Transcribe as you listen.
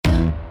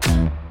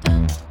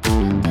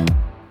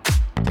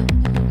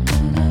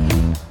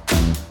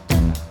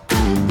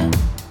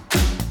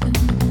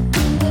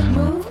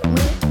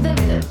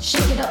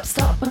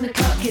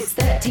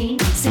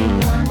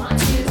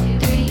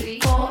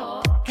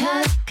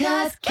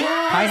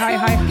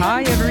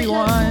Hi,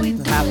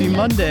 everyone. Happy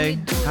Monday.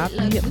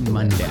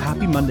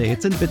 Happy Monday.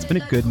 It's been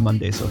a good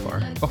Monday so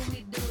far. Oh,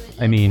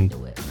 I mean,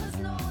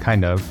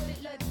 kind of.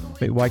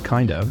 Wait, why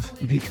kind of?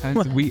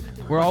 Because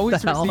we're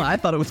always I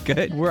thought it was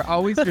good. We're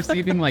always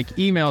receiving like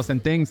emails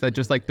and things that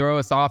just like throw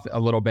us off a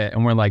little bit,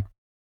 and we're like,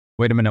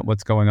 wait a minute,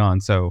 what's going on?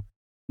 So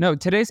no,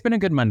 today's been a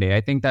good Monday.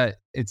 I think that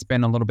it's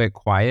been a little bit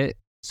quiet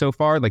so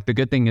far. Like the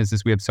good thing is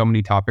we have so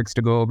many topics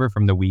to go over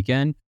from the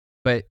weekend,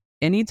 but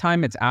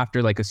anytime it's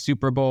after like a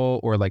Super Bowl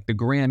or like the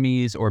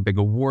Grammys or a big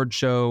award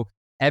show,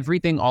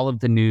 all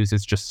of the news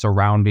is just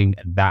surrounding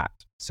that.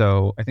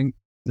 So I think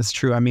that's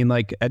true. I mean,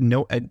 like,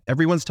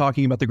 everyone's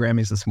talking about the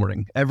Grammys this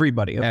morning.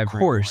 Everybody, of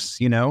course,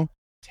 you know.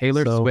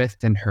 Taylor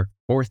Swift and her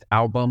 4th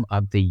album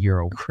of the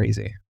year.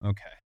 Crazy.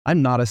 Okay.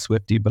 I'm not a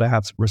Swiftie, but I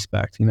have some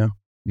respect, you know.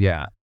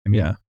 Yeah. I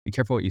mean, Be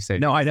careful what you say.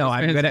 No, I know.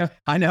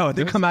 I know.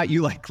 They come at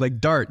you like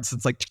darts.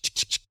 It's like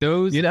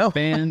those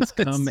fans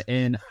come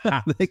in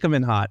hot. They come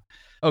in hot.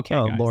 Okay.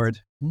 Oh,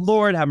 guys.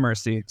 Lord have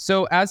mercy.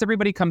 So as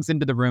everybody comes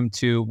into the room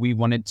too, we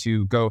wanted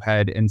to go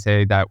ahead and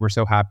say that we're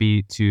so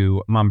happy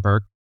to Mom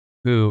Burke,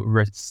 who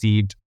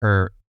received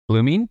her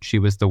Blooming. She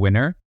was the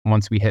winner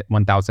once we hit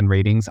 1,000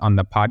 ratings on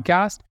the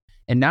podcast.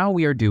 And now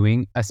we are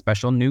doing a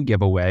special new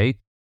giveaway.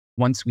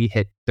 Once we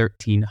hit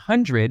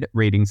 1,300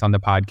 ratings on the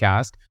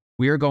podcast,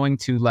 we are going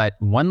to let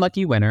one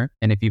lucky winner.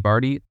 And if you've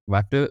already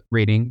left a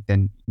rating,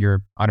 then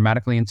you're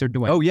automatically entered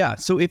to win. Oh, yeah.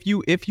 So if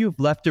you've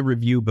left a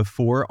review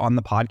before on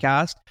the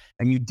podcast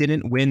and you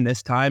didn't win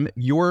this time,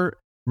 your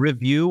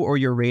review or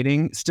your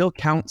rating still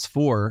counts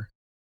for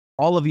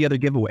all of the other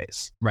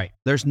giveaways. Right.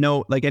 There's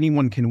no, like,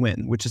 anyone can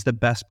win, which is the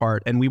best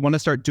part. And we want to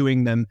start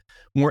doing them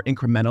more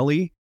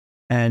incrementally.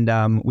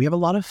 And we have a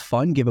lot of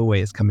fun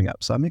giveaways coming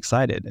up. So I'm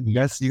excited. And you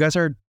guys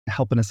are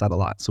helping us out a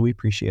lot. So we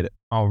appreciate it.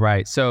 All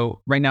right. So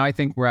right now, I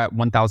think we're at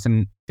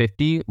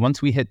 1,050.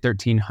 Once we hit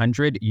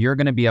 1,300, you're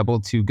going to be able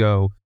to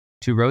go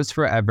to Rose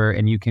Forever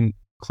and you can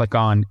click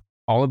on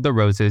all of the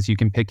roses. You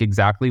can pick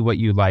exactly what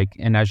you like.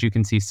 And as you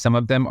can see, some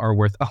of them are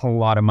worth a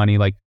lot of money,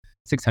 like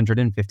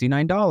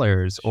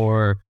 $659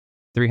 or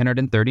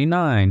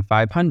 $339,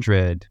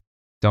 $500.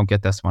 Don't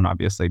get this one,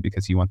 obviously,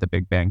 because you want the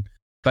big bang.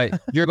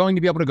 But you're going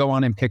to be able to go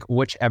on and pick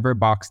whichever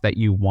box that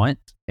you want.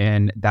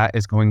 And that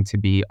is going to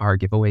be our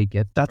giveaway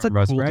gift. That's a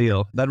cool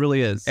deal. That really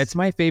is. It's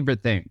my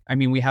favorite thing. I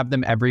mean, we have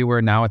them everywhere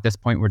now. At this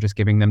point, we're just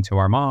giving them to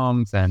our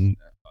moms and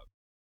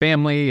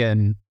family.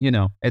 And,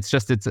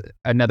 it's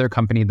another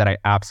company that I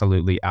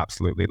absolutely,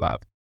 absolutely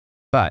love.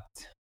 But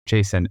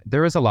Jason,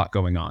 there is a lot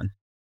going on.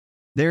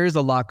 There is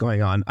a lot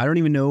going on. I don't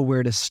even know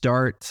where to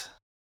start.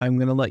 I'm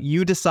going to let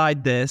you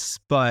decide this,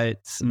 but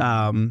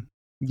not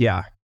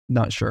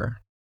sure.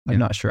 I'm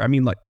not sure. I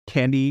mean, like,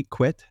 Candy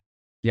quit.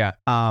 Yeah.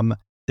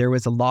 There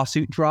was a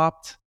lawsuit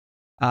dropped.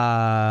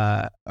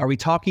 Are we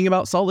talking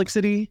about Salt Lake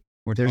City?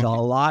 There's a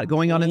lot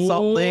going on in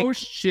Salt Lake. Oh,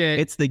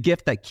 shit. It's the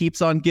gift that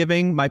keeps on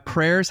giving. My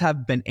prayers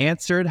have been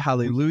answered.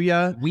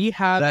 Hallelujah. We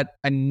have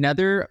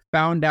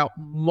found out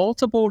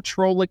multiple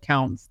troll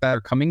accounts that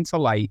are coming to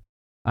light.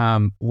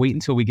 Wait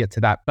until we get to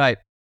that.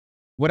 But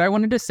what I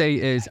wanted to say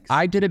is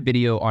I did a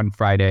video on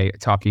Friday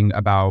talking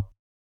about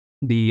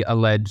the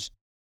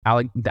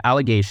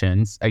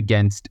allegations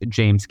against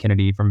James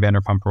Kennedy from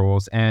Vanderpump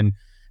Rules. And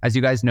as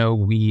you guys know,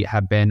 we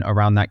have been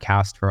around that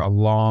cast for a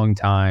long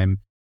time.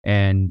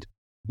 And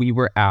we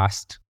were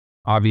asked,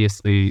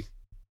 obviously,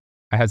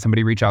 I had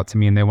somebody reach out to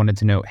me and they wanted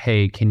to know,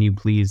 hey, can you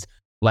please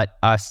let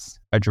us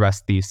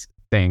address these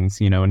things,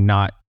 and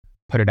not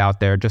put it out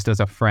there just as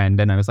a friend.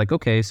 And I was like,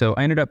 okay. So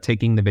I ended up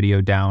taking the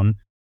video down.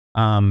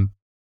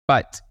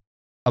 But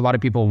a lot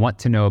of people want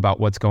to know about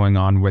what's going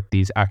on with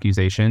these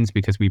accusations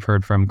because we've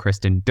heard from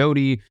Kristen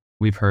Doty,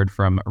 we've heard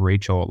from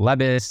Rachel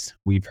Leviss,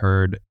 we've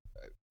heard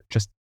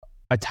just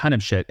a ton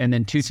of shit. And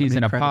then Two T's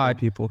in a Pod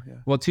people. Yeah.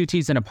 Well, Two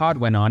T's in a Pod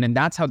went on, and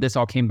that's how this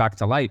all came back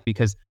to light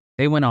because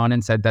they went on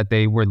and said that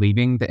they were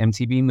leaving the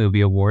MTV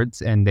Movie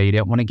Awards and they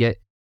didn't want to get.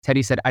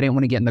 Teddy said, I didn't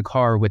want to get in the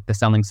car with the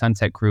Selling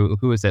Sunset crew.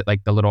 Who is it?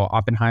 Like the little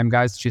Oppenheim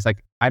guys. She's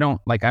like, I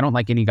don't like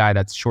any guy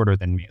that's shorter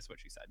than me, is what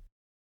she said.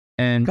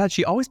 And God,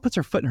 she always puts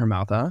her foot in her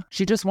mouth, huh?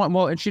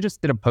 And she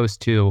just did a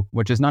post too,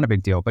 which is not a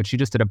big deal, but she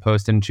just did a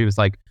post and she was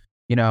like,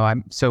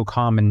 I'm so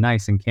calm and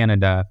nice in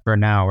Canada for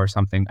now or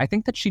something. I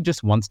think that she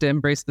just wants to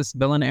embrace this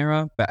villain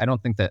era, but I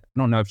don't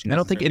know if she. I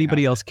don't think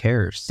anybody else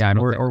cares. Yeah,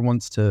 or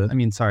wants to. I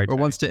mean, sorry, or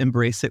wants to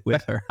embrace it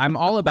with her. I'm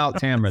all about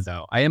Tamra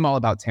though. I am all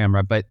about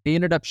Tamra, but they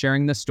ended up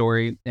sharing the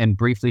story and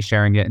briefly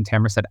sharing it. And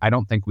Tamra said, I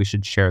don't think we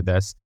should share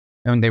this.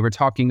 And they were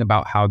talking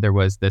about how there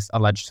was this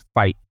alleged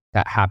fight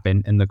that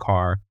happened in the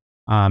car.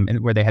 And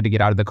where they had to get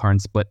out of the car and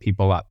split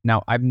people up.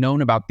 Now, I've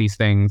known about these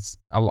things,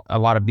 a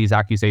lot of these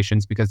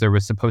accusations, because there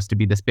was supposed to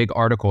be this big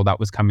article that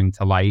was coming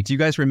to light. Do you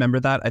guys remember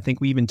that? I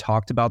think we even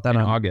talked about that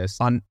in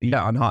August. On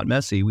Hot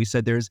Messy. We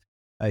said there's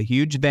a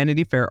huge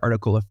Vanity Fair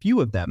article, a few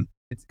of them.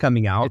 It's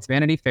coming out. It's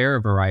Vanity Fair or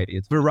Variety?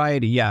 It's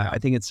Variety, yeah. I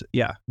think it's,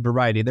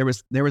 Variety. There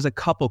was a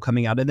couple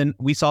coming out. And then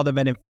we saw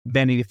the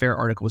Vanity Fair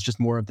article was just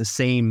more of the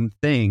same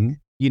thing.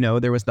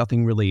 There was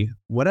nothing really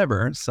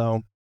whatever.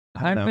 So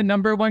I'm the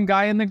number one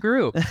guy in the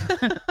group.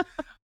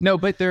 No,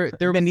 but there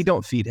Mindy,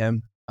 don't feed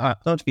him.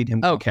 Don't feed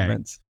him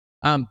compliments.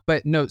 Okay.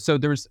 But no, so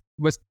there was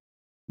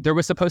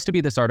supposed to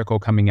be this article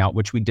coming out,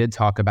 which we did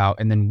talk about,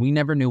 and then we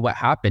never knew what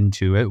happened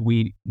to it.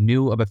 We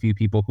knew of a few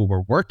people who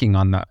were working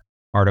on the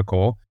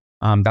article.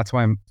 That's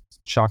why I'm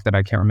shocked that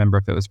I can't remember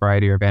if it was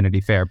Variety or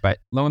Vanity Fair, but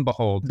lo and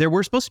behold, there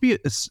were supposed to be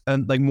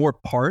like more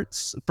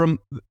parts from,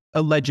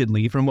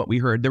 allegedly, from what we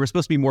heard, there were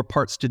supposed to be more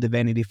parts to the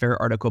Vanity Fair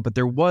article, but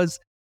there was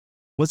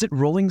it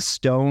Rolling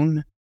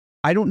Stone?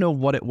 I don't know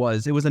what it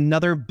was. It was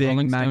another big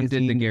Rolling magazine,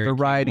 Stone did the Gary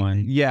Variety. King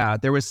one. Yeah,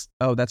 there was.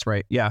 Oh, that's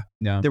right. Yeah,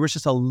 there was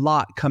just a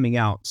lot coming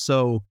out.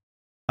 So,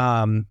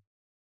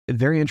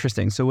 very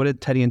interesting. So, what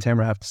did Teddy and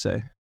Tamara have to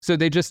say? So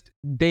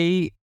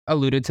they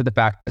alluded to the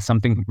fact that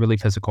something really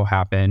physical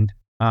happened.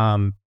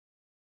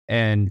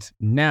 And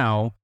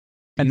now,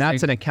 and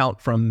that's an account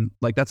from,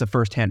 like, that's a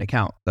firsthand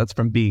account. That's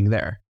from being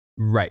there.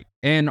 Right.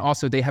 And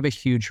also they have a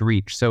huge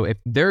reach. So if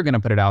they're going to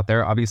put it out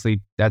there,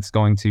 obviously that's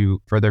going to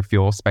further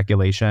fuel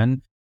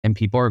speculation and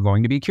people are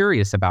going to be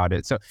curious about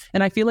it. So,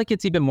 and I feel like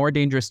it's even more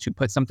dangerous to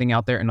put something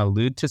out there and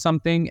allude to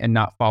something and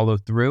not follow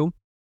through,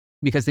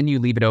 because then you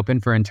leave it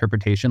open for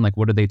interpretation. Like,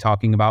 what are they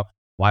talking about?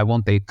 Why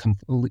won't they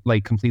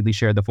completely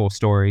share the full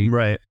story?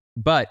 Right.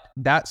 But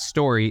that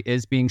story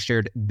is being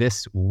shared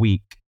this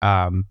week.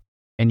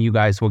 And you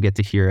guys will get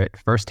to hear it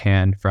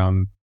firsthand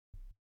from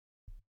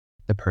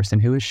the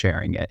person who is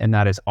sharing it. And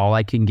that is all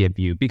I can give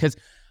you, because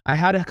I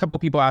had a couple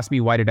people ask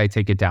me, why did I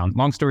take it down?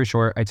 Long story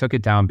short, I took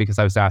it down because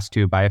I was asked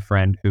to by a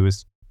friend who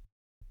was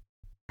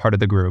part of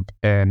the group.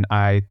 And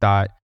I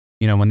thought,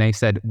 when they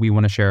said we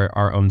want to share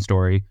our own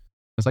story, I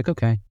was like,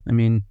 okay. I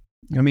mean,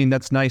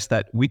 that's nice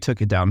that we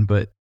took it down,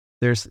 but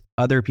there's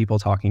other people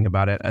talking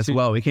about it as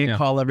well. We can't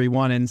call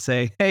everyone and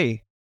say,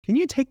 hey, can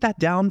you take that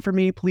down for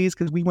me, please?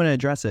 Because we want to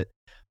address it.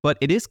 But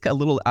it is a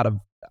little out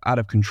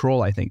of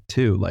control, I think,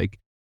 too. Like,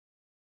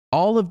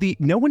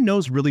 no one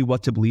knows really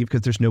what to believe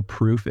because there's no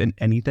proof in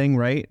anything,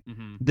 right?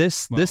 Mm-hmm.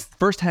 This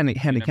first-hand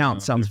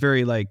account sounds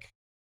very like,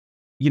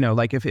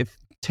 like if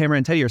Tamara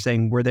and Teddy are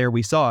saying we're there,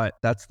 we saw it,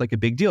 that's like a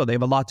big deal. They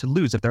have a lot to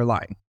lose if they're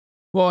lying.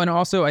 Well, and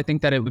also I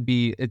think that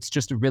it's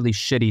just a really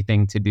shitty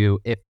thing to do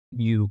if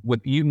you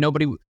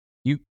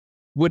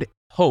would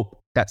hope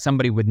that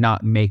somebody would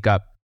not make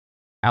up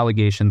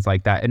allegations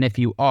like that. And if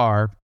you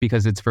are,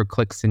 because it's for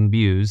clicks and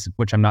views,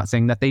 which I'm not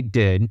saying that they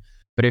did,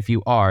 but if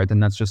you are, then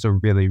that's just a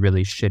really,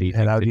 really shitty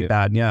thing. That would be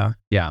bad. Yeah.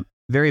 Yeah.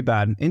 Very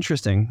bad.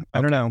 Interesting. Okay.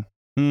 I don't know.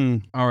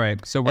 All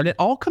right. So and it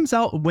all comes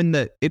out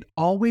it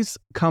always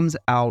comes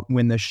out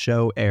when the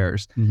show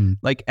airs. Mm-hmm.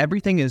 Like,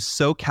 everything is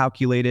so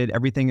calculated.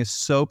 Everything is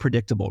so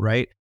predictable,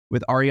 right?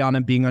 With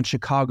Ariana being on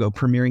Chicago,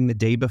 premiering the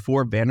day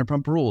before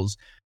Vanderpump Rules,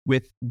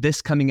 with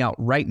this coming out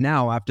right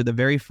now after the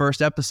very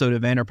first episode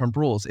of Vanderpump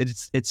Rules.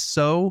 It's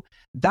so,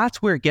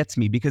 that's where it gets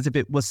me, because if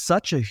it was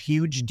such a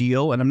huge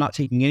deal, and I'm not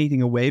taking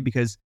anything away,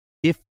 because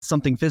if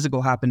something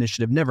physical happened, it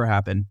should have never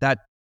happened. That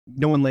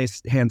no one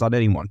lays hands on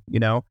anyone,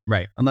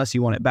 right? Unless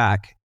you want it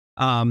back.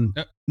 No,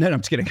 I'm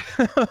just kidding.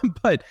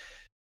 But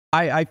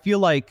I feel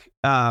like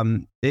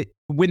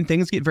when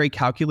things get very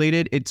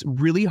calculated, it's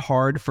really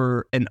hard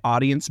for an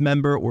audience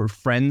member or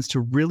friends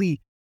to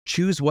really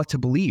choose what to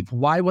believe.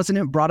 Why wasn't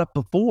it brought up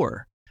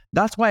before?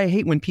 That's why I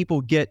hate when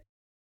people get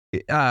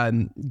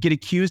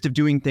accused of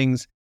doing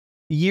things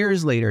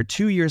years later,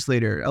 2 years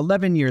later,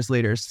 11 years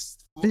later,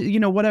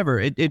 whatever.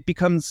 It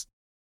becomes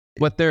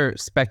what they're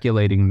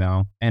speculating,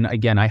 though. And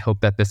again, I hope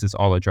that this is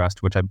all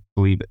addressed, which I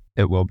believe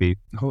it will be.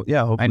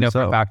 Yeah, hopefully I know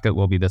for a fact it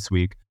will be this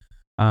week.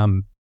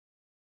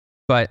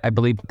 But I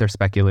believe what they're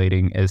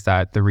speculating is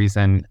that the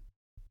reason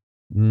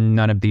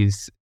none of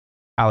these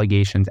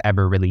allegations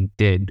ever really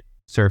did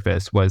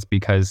surface was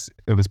because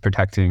it was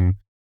protecting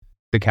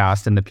the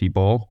cast and the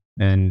people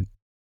and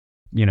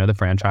the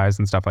franchise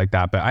and stuff like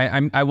that. But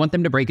I want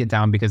them to break it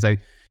down, because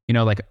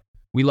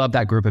we love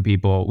that group of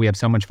people. We have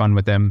so much fun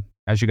with them.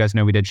 As you guys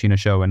know, we did Sheena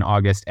show in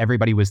August.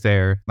 Everybody was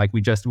there. Like,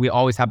 we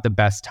always have the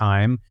best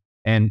time,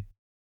 and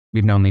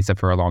we've known Lisa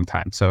for a long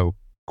time. So of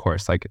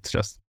course, it's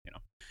just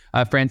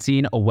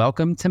Francine, a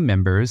welcome to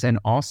members, and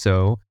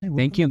also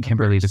thank you,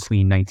 Kimberly the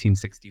Queen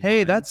 1961.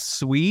 Hey, that's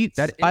sweet.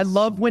 I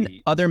love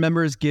when other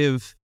members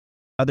give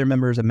other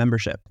members a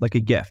membership, like a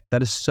gift.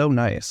 That is so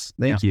nice.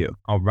 Thank you.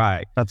 All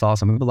right, that's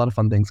awesome. We have a lot of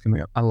fun things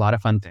coming up. A lot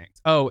of fun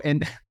things. Oh,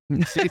 and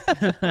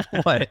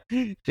what?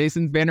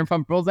 Jason's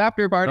Vanderpump Rules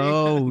after party.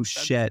 Oh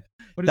shit!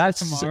 What is that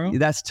tomorrow?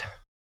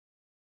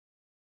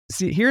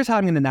 See, here's how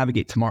I'm going to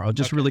navigate tomorrow,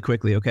 just really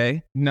quickly,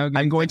 okay? No,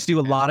 I'm going to do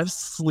a lot of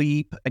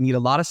sleep. I need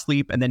a lot of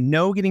sleep, and then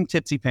no getting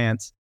tipsy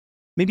pants.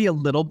 Maybe a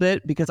little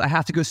bit, because I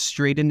have to go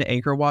straight into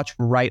Anchor Watch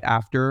right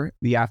after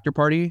the after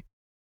party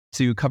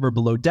to cover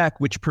Below Deck,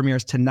 which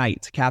premieres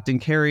tonight. Captain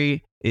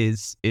Carey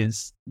is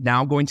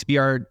now going to be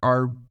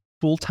our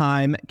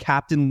full-time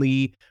Captain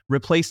Lee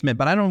replacement,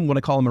 but I don't want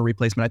to call him a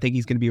replacement. I think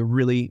he's going to be a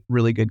really,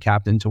 really good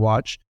captain to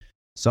watch.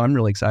 So I'm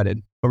really excited.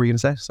 What were you going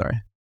to say?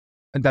 Sorry.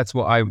 That's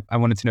what I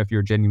wanted to know if you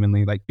were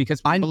genuinely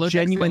because I'm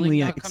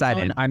genuinely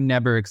excited. I'm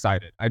never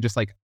excited. I just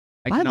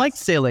I like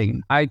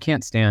sailing. I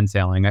can't stand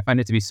sailing. I find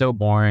it to be so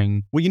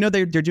boring. Well,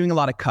 they're doing a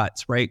lot of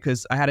cuts, right?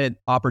 Because I had an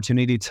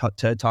opportunity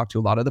to talk to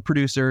a lot of the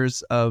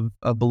producers of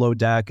Below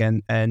Deck,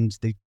 and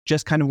they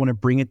just kind of want to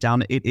bring it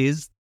down. It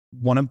is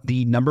one of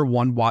the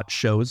 #1 watch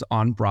shows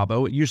on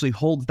Bravo. It usually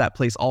holds that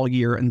place all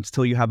year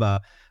until you have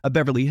a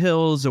Beverly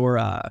Hills or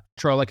a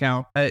Troll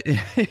account,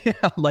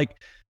 like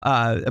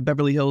a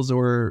Beverly Hills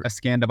or a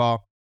Scandival.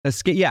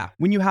 Yeah,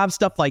 when you have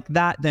stuff like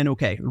that, then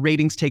okay,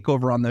 ratings take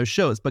over on those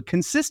shows. But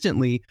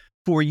consistently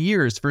for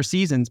years, for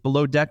seasons,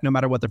 Below Deck, no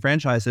matter what the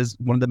franchise is,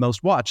 one of the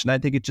most watched. And I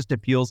think it just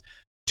appeals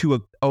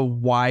to a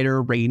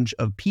wider range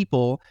of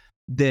people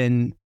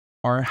than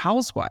our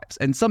Housewives.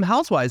 And some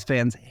Housewives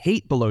fans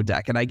hate Below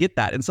Deck, and I get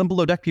that. And some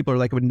Below Deck people are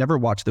like, I would never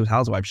watch those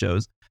Housewives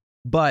shows.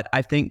 But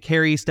I think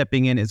Carrie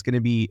stepping in is going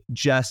to be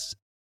just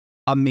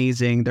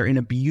amazing. They're in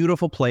a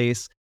beautiful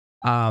place.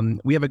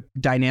 We have a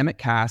dynamic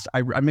cast.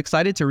 I'm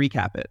excited to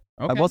recap it.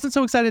 Okay. I wasn't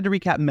so excited to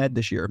recap Med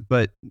this year,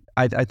 but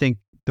I think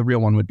the real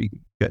one would be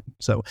good.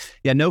 So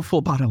yeah, no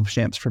full bottle of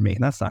champs for me.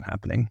 That's not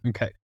happening.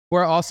 Okay.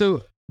 We're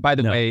also, by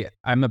the way,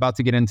 I'm about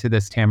to get into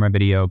this Tamra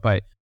video,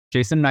 but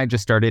Jason and I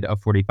just started a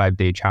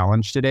 45-day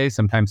challenge today.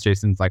 Sometimes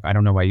Jason's like, I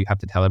don't know why you have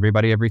to tell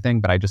everybody everything,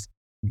 but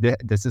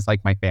this is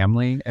like my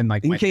family, and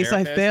like in case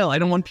I fail, I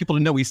don't want people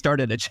to know we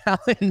started a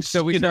challenge.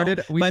 So we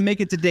I make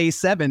it to day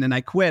 7 and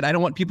I quit. I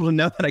don't want people to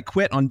know that I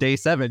quit on day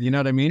 7. You know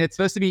what I mean? It's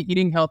supposed to be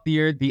eating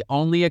healthier. The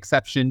only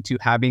exception to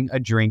having a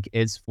drink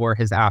is for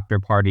his after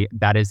party.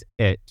 That is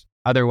it.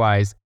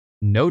 Otherwise,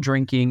 no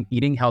drinking,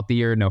 eating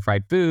healthier, no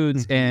fried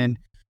foods. And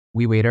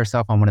we weighed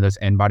ourselves on one of those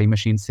InBody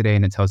machines today,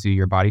 and it tells you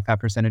your body fat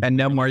percentage. And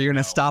no more, you're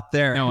going to stop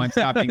there. No, I'm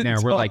stopping there.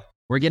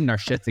 We're getting our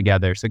shit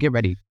together. So get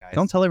ready, guys.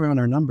 Don't tell everyone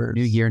our numbers.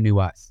 New year, new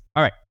us.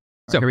 All right.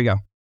 So here we go.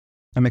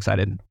 I'm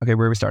excited. Okay,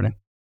 where are we starting?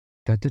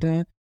 I'm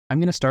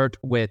going to start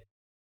with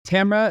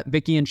Tamra,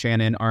 Vicky, and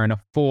Shannon are in a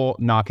full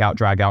knockout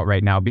dragout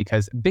right now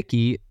because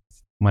Vicky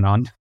went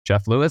on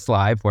Jeff Lewis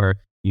Live, where,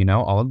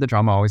 all of the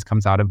drama always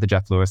comes out of the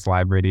Jeff Lewis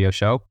Live radio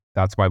show.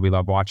 That's why we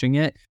love watching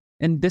it.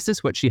 And this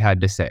is what she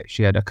had to say.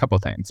 She had a couple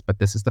things, but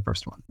this is the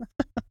first one.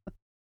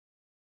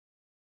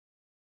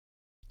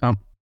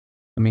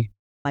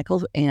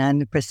 Michael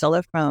and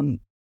Priscilla from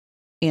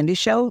Andy's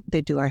show, they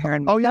do our hair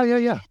and makeup. Oh,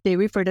 yeah. They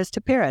referred us to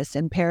Paris,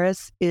 and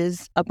Paris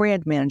is a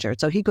brand manager.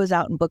 So he goes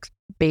out and books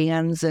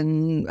bands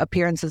and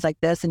appearances like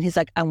this. And he's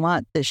like, I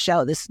want this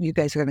show. You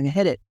guys are going to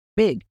hit it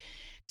big.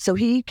 So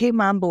he came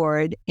on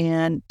board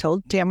and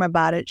told Tamra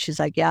about it. She's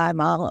like, yeah,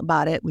 I'm all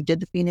about it. We did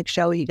the Phoenix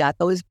show. He got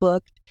those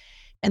booked.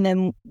 And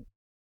then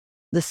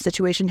the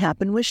situation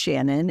happened with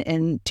Shannon,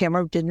 and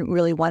Tamra didn't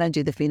really want to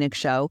do the Phoenix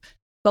show.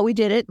 But we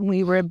did it, and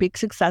we were a big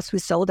success. We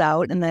sold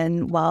out. And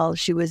then while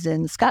she was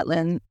in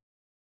Scotland,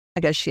 I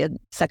guess she had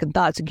second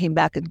thoughts and came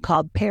back and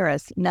called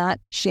Paris, not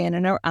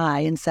Shannon or I,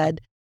 and said,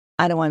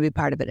 I don't want to be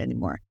part of it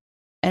anymore.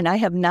 And I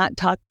have not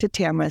talked to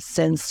Tamra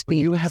since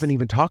Phoenix. You haven't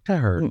even talked to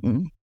her?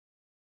 Mm-mm.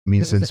 I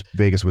mean, since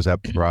Vegas was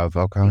at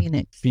BravoCon?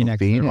 Phoenix. We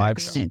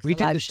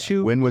did the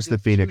two. When was the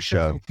Phoenix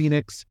show?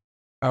 Phoenix.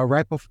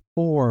 Right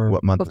before.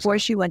 What month? Before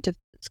she went to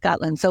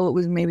Scotland. So it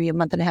was maybe a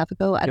month and a half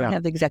ago. I don't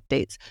have the exact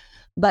dates.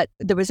 But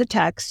there was a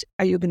text,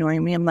 are you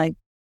ignoring me? I'm like,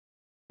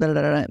 blah,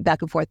 blah, blah,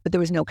 back and forth. But there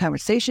was no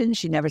conversation.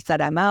 She never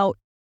said I'm out.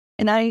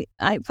 And I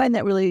find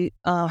that really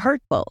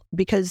hurtful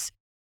because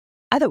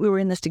I thought we were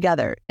in this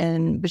together.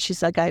 But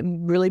she's like,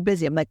 I'm really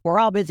busy. I'm like, we're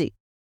all busy.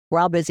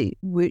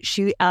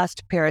 She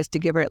asked Paris to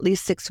give her at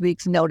least 6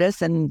 weeks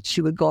notice, and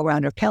she would go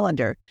around her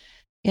calendar.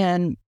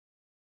 And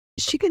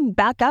she can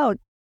back out.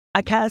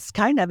 I guess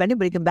kind of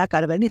anybody can back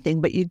out of anything,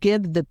 but you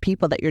give the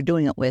people that you're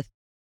doing it with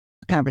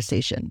a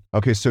conversation.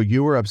 Okay, so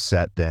you were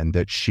upset then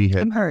that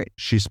I'm hurt.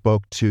 She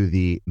spoke to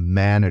the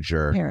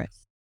manager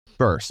Paris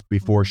first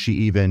before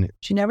she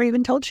never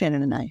even told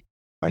Shannon and I.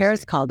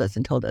 Paris called us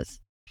and told us.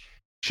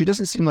 She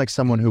doesn't seem like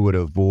someone who would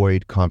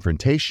avoid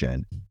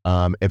confrontation.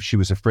 If she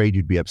was afraid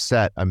you'd be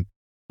upset,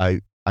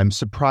 I'm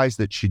surprised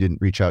that she didn't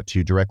reach out to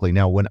you directly.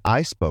 Now, when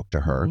I spoke to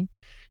her,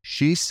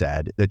 she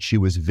said that she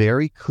was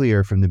very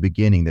clear from the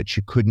beginning that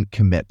she couldn't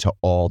commit to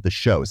all the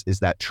shows. Is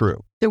that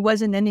true? There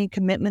wasn't any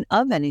commitment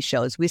of any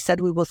shows. We said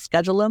we will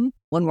schedule them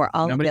when we're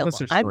all available.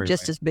 I'm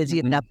just as busy,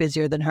 if not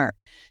busier than her.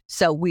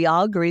 So we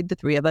all agreed, the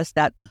three of us,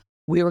 that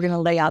we were going to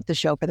lay out the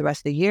show for the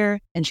rest of the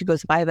year. And she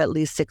goes, if I have at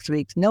least 6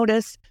 weeks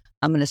notice,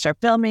 I'm going to start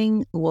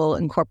filming. We'll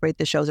incorporate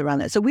the shows around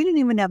that. So we didn't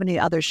even have any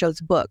other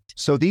shows booked.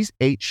 So these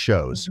 8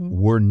 shows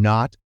were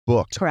not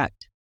booked.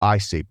 Correct. I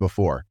see,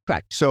 before.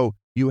 Correct. So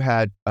you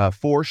had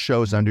 4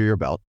 shows under your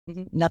belt.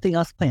 Nothing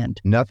else planned.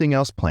 Nothing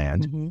else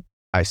planned.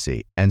 I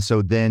see. And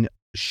so then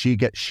she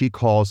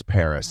calls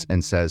Paris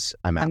and says,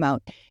 I'm out. I'm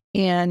out.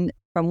 And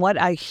from what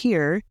I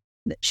hear,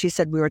 she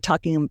said we were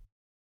talking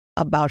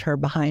about her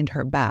behind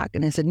her back.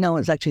 And I said, no,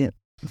 it's actually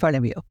in front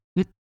of you.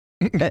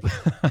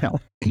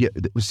 Yeah.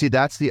 See,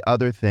 that's the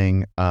other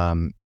thing.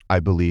 I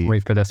believe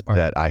wait for this part.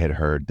 That I had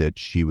heard that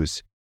she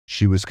was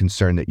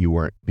concerned that you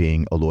weren't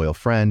being a loyal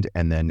friend,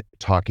 and then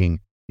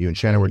you and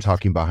Shannon were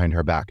talking behind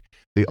her back.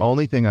 The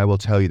only thing I will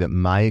tell you that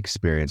my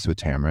experience with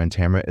Tamra, and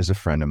Tamra is a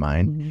friend of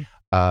mine,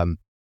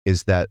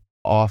 is that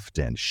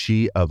often,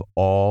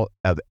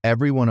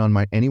 anyone on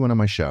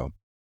my show,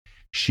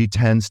 she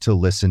tends to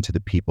listen to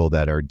the people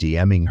that are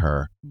DMing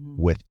her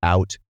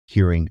without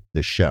hearing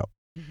the show.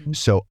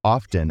 So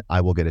often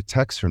I will get a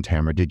text from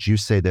Tamara, did you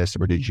say this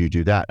or did you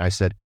do that? I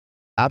said,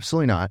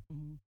 absolutely not.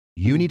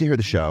 You need to hear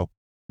the show.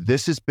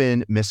 This has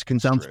been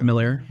misconstrued. Sounds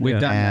familiar. We've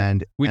done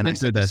that. We've been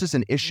through this is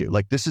an issue.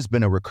 Like, this has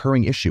been a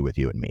recurring issue with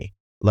you and me.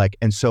 Like,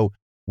 and so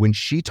when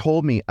she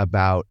told me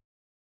about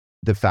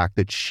the fact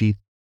that she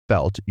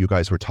felt you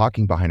guys were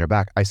talking behind her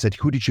back, I said,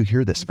 who did you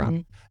hear this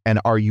from?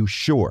 And are you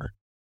sure?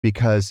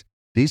 Because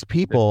these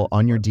people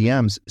on your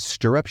DMs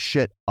stir up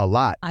shit a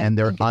lot. I and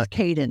they're think it's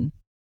Caden.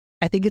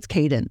 I think it's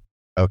Caden.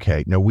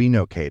 Okay. No, we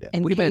know Caden.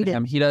 And We've been Caden,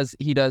 him.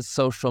 He does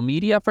social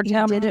media for he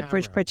Tamara. did it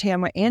for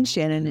Tamara and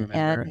Shannon,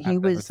 and he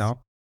was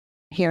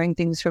hearing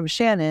things from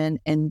Shannon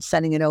and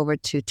sending it over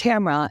to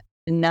Tamara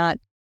and not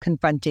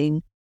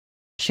confronting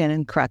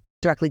Shannon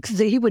directly, because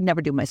he would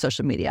never do my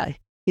social media.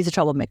 He's a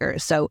troublemaker.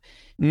 So,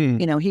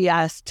 he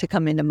asked to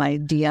come into my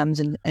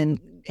DMs and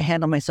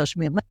handle my social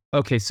media.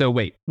 Okay, so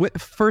wait.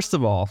 First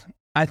of all,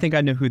 I think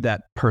I know who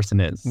that person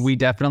is. We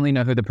definitely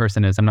know who the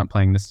person is. I'm not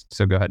playing this,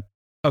 so go ahead.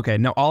 Okay,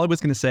 now all I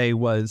was going to say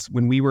was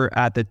when we were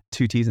at the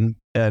Two T's in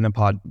a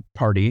Pod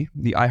party,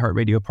 the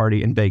iHeartRadio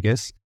party in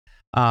Vegas,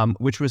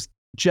 which was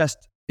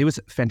it was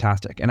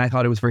fantastic. And I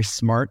thought it was very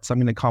smart. So I'm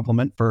going to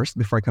compliment first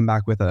before I come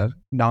back with a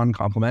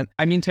non-compliment.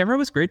 I mean, Tamara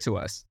was great to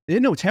us.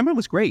 No, Tamara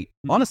was great.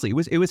 Honestly,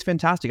 it was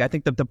fantastic. I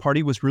think that the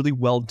party was really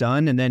well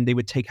done. And then they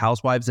would take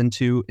housewives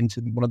into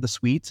one of the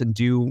suites and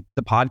do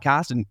the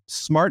podcast, and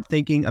smart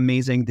thinking,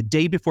 amazing. The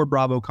day before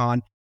BravoCon,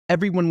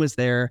 everyone was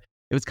there.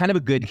 It was kind of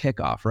a good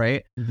kickoff,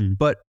 right?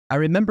 But I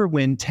remember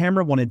when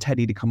Tamara wanted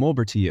Teddy to come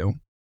over to you,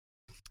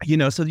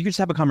 so you could just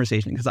have a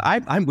conversation, because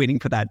I'm waiting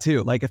for that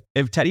too. Like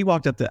if Teddy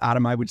walked up to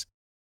Adam, I would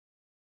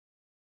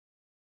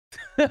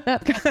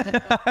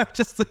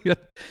just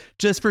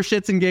for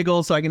shits and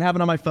giggles, so I can have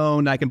it on my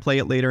phone. I can play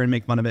it later and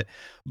make fun of it.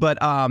 But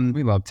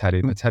we love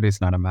Teddy, but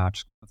Teddy's not a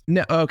match.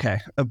 No, okay,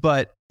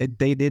 but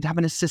they did have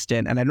an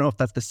assistant, and I don't know if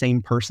that's the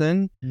same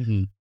person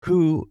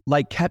who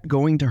like kept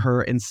going to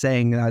her and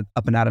saying Up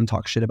and Adam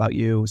talk shit about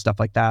you, stuff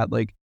like that.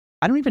 Like,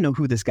 I don't even know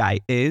who this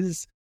guy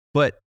is,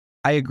 but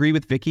I agree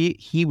with Vicky.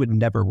 He would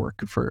never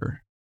work for.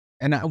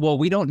 And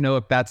we don't know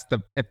if that's the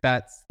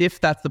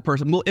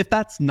person. Well, if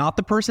that's not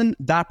the person,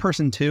 that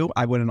person too,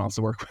 I wouldn't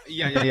also work with.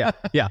 Yeah.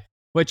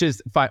 Which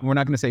is fine. We're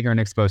not going to sit here and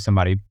expose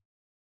somebody.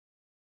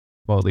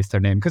 Well, at least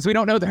their name, because we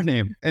don't know their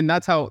name, and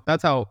that's how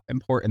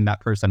important that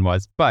person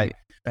was. But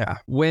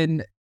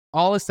when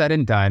all is said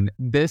and done,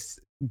 this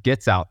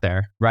gets out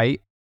there, right?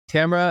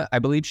 Tamara, I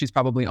believe she's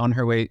probably on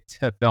her way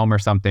to film or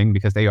something,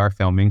 because they are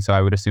filming. So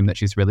I would assume that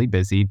she's really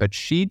busy. But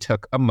she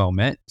took a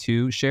moment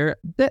to share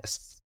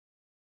this.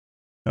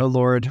 Oh,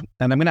 Lord.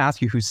 And I'm going to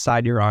ask you whose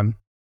side you're on.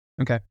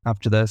 Okay.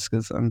 After this,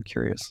 because I'm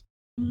curious.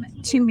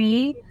 To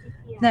me,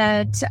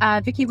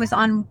 that Vicky was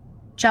on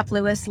Jeff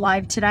Lewis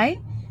live today,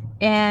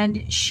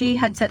 and she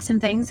had said some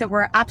things that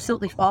were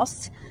absolutely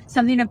false.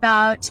 Something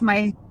about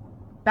my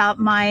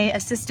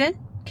assistant,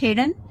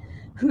 Caden,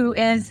 who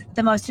is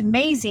the most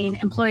amazing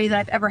employee that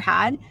I've ever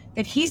had,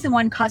 that he's the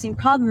one causing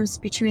problems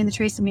between the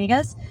Tres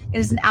Amigas. It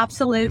is an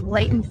absolute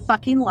blatant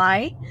fucking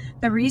lie.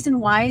 The reason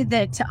why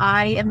that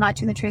I am not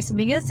doing the Tres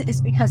Amigas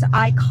is because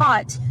I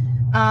caught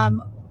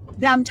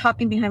them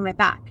talking behind my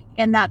back.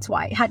 And that's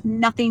why. It had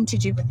nothing to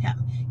do with him.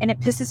 And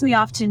it pisses me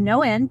off to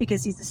no end,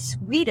 because he's the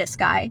sweetest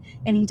guy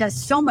and he does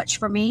so much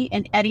for me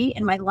and Eddie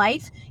in my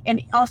life,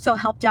 and also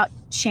helped out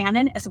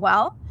Shannon as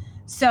well.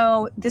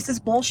 So this is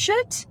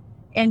bullshit,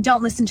 and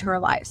don't listen to her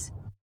lies.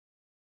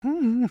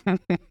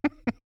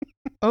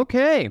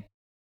 Okay.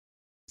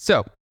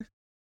 So,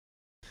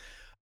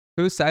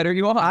 whose side are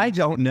you on? I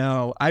don't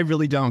know. I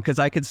really don't, because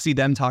I could see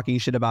them talking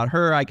shit about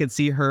her. I could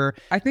see her.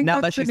 I think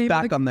now that she's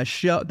back on the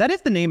show. That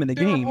is the name of the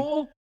game.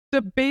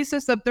 The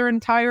basis of their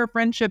entire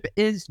friendship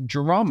is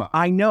drama.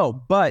 I know,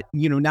 but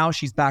now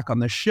she's back on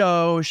the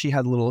show. She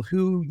had little.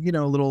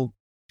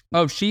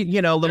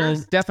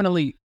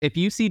 Definitely. If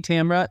you see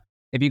Tamara,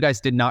 if you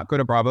guys did not go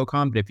to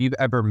BravoCon, but if you've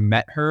ever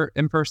met her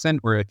in person,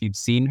 or if you've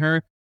seen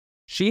her,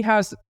 she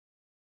has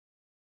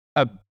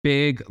a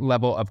big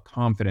level of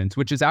confidence,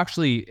 which is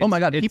actually, oh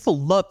my God, people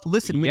love,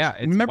 listen,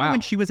 remember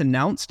when she was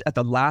announced at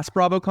the last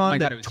BravoCon,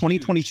 that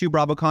 2022 huge.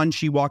 BravoCon,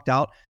 she walked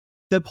out,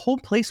 the whole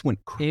place went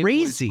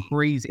crazy. It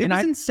was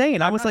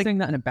insane. I was saying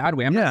that in a bad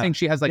way. I'm not saying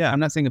she has I'm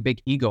not saying a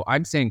big ego.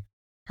 I'm saying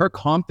her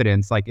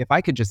confidence, like if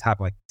I could just have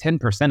like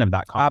 10% of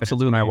that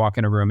confidence when I walk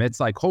in a room, it's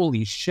like,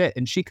 holy shit.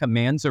 And she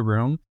commands a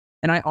room.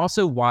 And I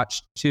also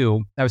watched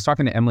too, I was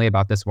talking to Emily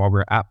about this while we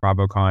were at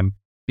BravoCon,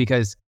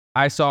 because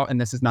I saw, and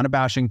this is not a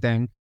bashing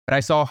thing, but I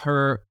saw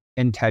her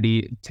and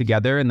Teddy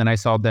together, and then I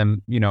saw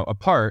them,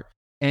 apart.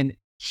 And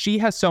she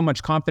has so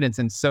much confidence,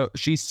 and so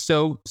she's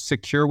so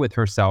secure with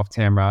herself,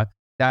 Tamara,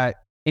 that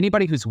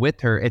anybody who's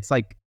with her, it's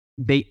like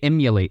they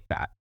emulate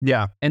that.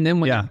 Yeah. And then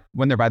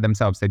when they're by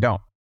themselves, they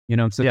don't.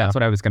 So that's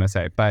what I was gonna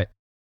say. But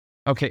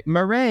okay,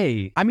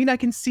 Marae. I mean, I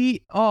can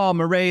see. Oh,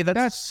 Marae,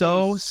 that's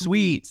so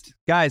sweet,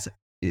 guys.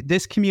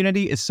 this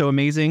community is so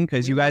amazing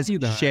because you guys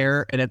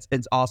share, and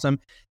it's awesome.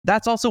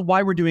 That's also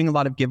why we're doing a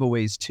lot of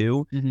giveaways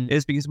too,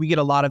 is because we get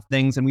a lot of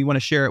things and we want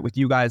to share it with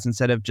you guys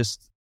instead of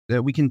just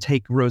we can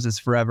take roses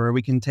forever,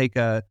 we can take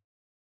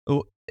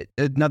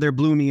another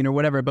blooming or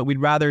whatever, but we'd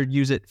rather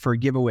use it for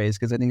giveaways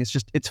because I think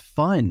it's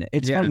fun.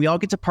 It's fun. We all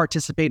get to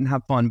participate and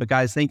have fun. But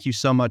guys, thank you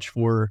so much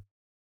for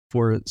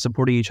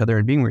supporting each other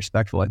and being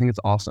respectful. I think it's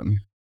awesome.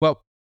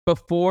 Well,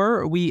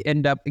 before we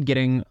end up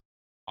getting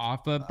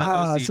off of the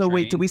OC so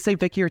wait, train- did we say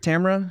Vicky or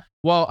Tamara?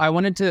 Well, I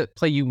wanted to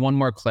play you one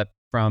more clip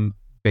from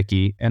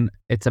Vicky, and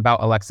it's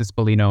about Alexis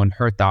Bellino and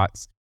her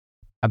thoughts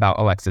about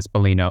Alexis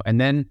Bellino. And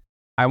then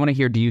I want to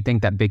hear, do you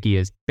think that Vicky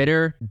is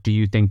bitter? Do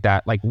you think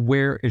that, like,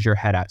 where is your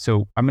head at?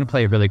 So I'm going to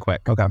play it really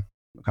quick. Okay.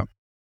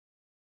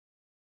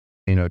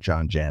 You know,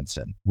 John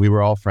Jansen. We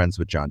were all friends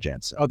with John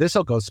Jansen. Oh, this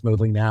will go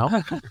smoothly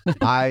now.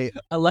 I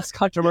A less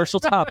controversial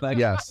topic.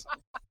 yes.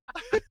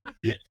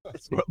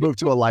 Let's move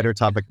to a lighter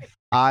topic.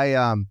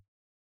 John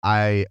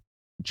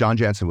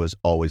Jansen was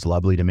always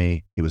lovely to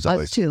me. He was Us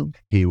always too.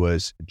 He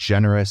was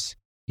generous.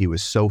 He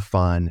was so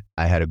fun.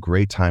 I had a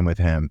great time with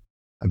him.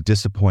 I'm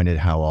disappointed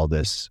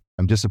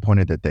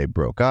that they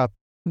broke up.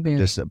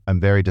 Very. I'm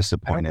very I don't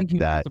disappointed think he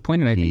was that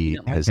disappointed. I think he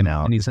didn't like has him,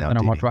 now, and he's is now been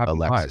on Watch dating What Happens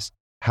Live. Alexis.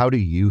 How do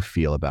you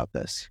feel about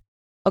this?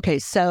 Okay,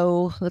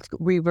 so let's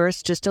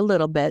reverse just a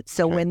little bit.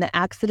 So Okay. when the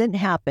accident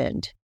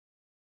happened,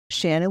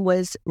 Shannon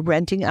was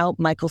renting out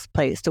Michael's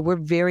place. So we're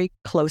very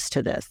close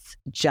to this.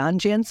 John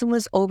Jansen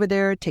was over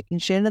there taking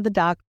Shannon to the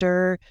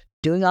doctor,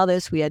 doing all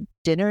this. We had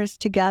dinners That was in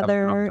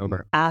together.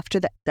 October. After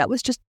that, that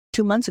was just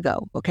 2 months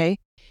ago, okay?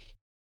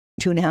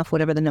 2.5,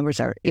 whatever the numbers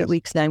are, 8 Yes.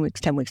 weeks, 9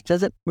 weeks, 10 weeks,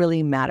 doesn't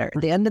really matter.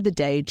 At the end of the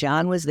day,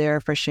 John was there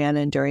for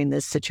Shannon during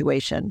this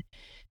situation.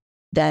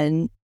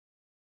 Then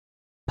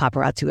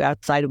paparazzi were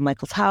outside of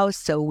Michael's house.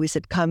 So we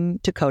said, come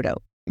to Kodo.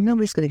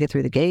 Nobody's going to get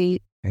through the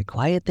gate. Very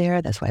quiet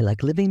there. That's why I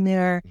like living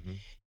there. Mhm.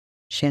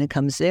 Shannon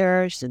comes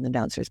there. She's in the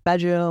downstairs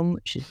bedroom.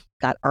 She's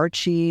got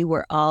Archie.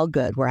 We're all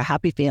good. We're a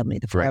happy family,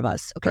 the four Right. of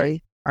us.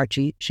 Okay.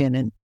 Archie,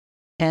 Shannon.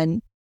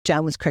 And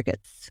John was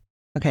crickets.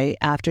 Okay.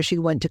 After she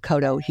went to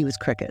Kodo, he was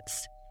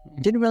crickets.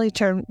 Didn't really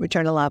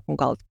return a lot of phone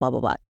calls, blah, blah,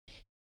 blah.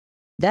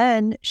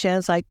 Then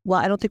Shannon's like, well,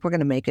 I don't think we're going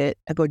to make it.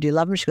 I go, do you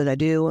love him? She goes, I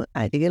do.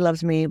 I think he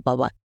loves me, blah,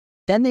 blah.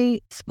 Then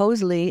they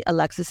supposedly,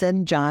 Alexis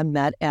and John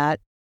met at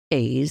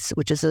A's,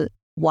 which is a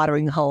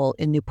watering hole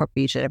in Newport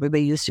Beach that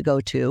everybody used to go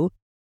to,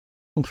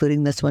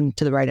 including this one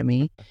to the right of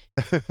me.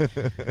 So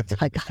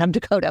I got him to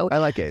Kodo. I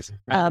like Ace.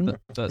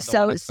 The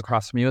so- one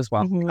across from you as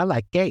well. Mhm. I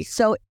like gay.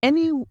 So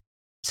anyway,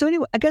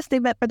 I guess they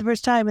met for the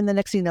first time, and the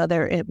next thing you know,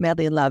 they're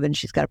madly in love, and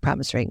she's got a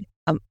promise ring,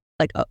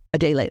 like a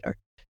day later.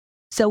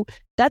 So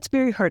that's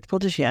very hurtful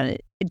to Shannon.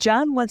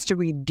 John wants to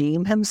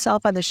redeem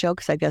himself on the show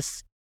because I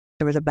guess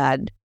there was a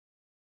bad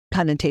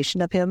connotation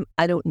of him.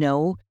 I don't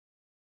know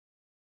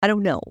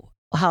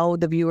how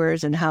the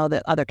viewers and how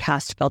the other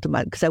cast felt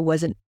about it because I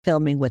wasn't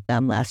filming with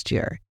them last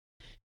year.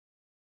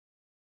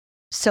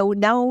 So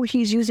now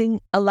he's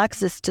using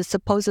Alexis to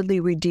supposedly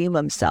redeem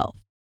himself.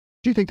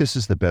 Do you think this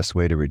is the best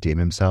way to redeem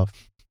himself?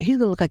 He's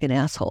gonna look like an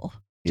asshole.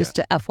 Just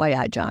to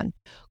FYI, John,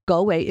 go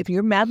away. If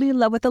you're madly in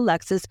love with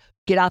Alexis,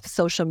 get off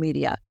social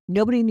media.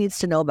 Nobody needs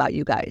to know about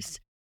you guys.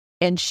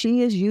 And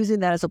she is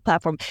using that as a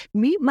platform.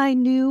 Meet my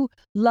new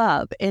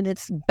love, and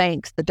it's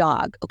Banks, the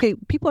dog. Okay,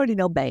 people already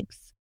know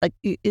Banks. Like,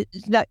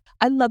 it's not.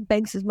 I love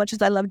Banks as much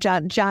as I love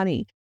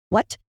Johnny.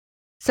 What?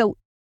 So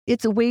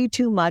it's way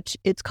too much.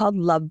 It's called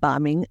love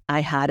bombing.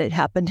 I had it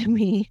happen to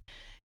me,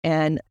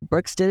 and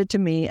Brooks did it to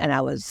me, and I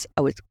was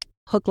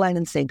hook, line,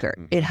 and sinker.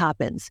 It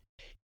happens.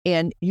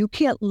 And you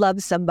can't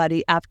love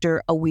somebody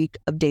after a week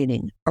of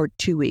dating or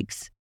 2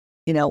 weeks,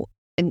 and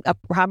a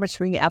promise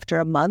ring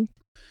after a month.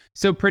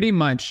 So pretty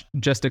much,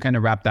 just to kind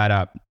of wrap that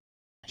up,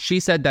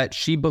 she said that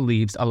she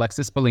believes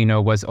Alexis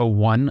Bellino was a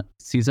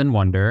one-season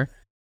wonder,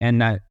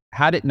 and that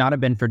had it not have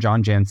been for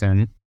John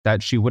Jansen,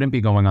 that she wouldn't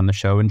be going on the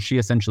show. And she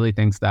essentially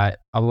thinks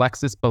that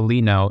Alexis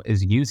Bellino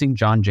is using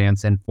John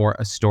Jansen for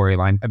a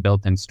storyline, a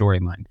built-in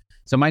storyline.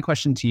 So my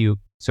question to you,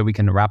 so we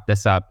can wrap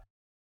this up,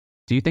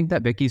 do you think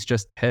that Vicky's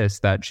just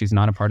pissed that she's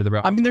not a part of the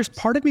Real I mean, there's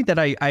Housewives? part of me that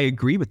I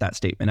agree with that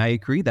statement. I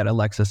agree that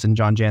Alexis and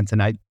John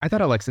Jansen, I thought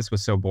Alexis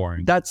was so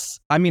boring. well,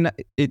 I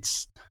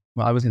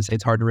was going to say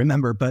it's hard to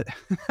remember, but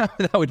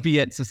that would be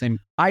it. It's the same.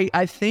 I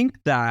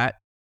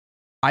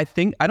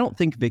don't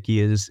think Vicky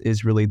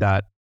is really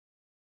that.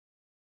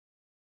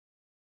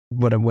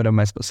 What am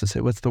I supposed to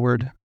say? What's the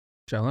word?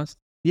 Jealous?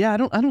 Yeah, I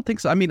don't think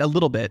so. I mean, a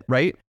little bit,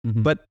 right?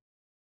 Mhm. But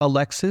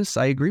Alexis,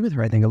 I agree with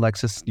her. I think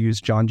Alexis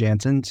used John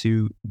Jansen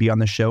to be on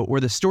the show, or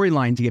the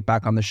storyline to get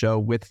back on the show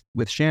with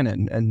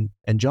Shannon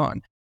and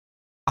John.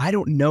 I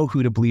don't know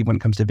who to believe when it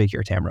comes to Vicky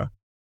or Tamara.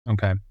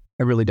 Okay.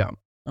 I really don't.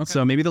 Okay.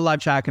 So maybe the live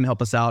chat can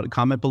help us out.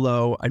 Comment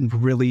below. I'm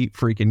really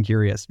freaking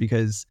curious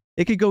because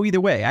it could go either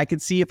way. I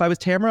could see if I was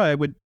Tamara, I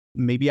would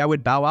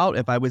bow out.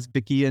 If I was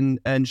Vicky and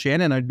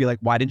Shannon, I'd be like,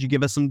 why didn't you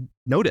give us some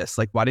notice?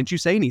 Like, why didn't you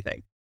say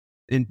anything?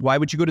 And why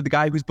would you go to the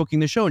guy who's booking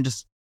the show and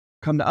just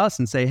come to us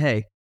and say,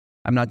 hey,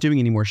 I'm not doing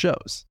any more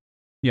shows?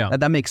 Yeah.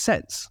 That makes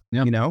sense,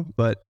 Yeah.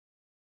 But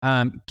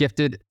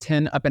Gifted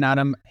 10 up and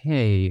Adam.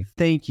 Hey,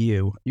 Thank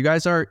you. You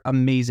guys are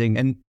amazing.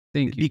 And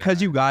thank you.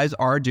 because you guys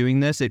are doing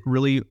this, it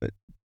really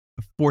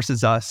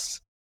forces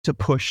us to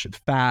push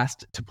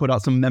fast to put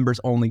out some members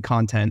only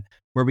content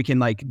where we can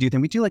like do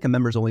things. We do like a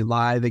members only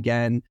live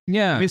again.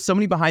 Yeah. We have so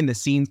many behind the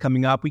scenes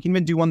coming up. We can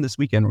even do one this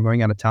weekend. We're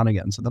going out of town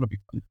again, so that'll be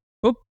fun.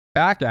 Oop,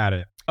 back at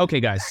it. Okay,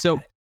 guys.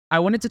 So I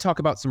wanted to talk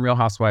about some Real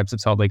Housewives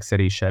of Salt Lake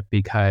City shit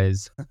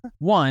because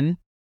one,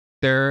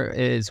 there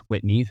is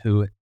Whitney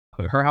who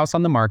put her house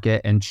on the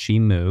market and she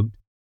moved.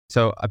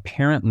 So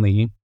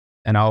apparently,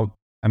 and I'm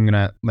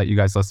gonna let you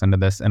guys listen to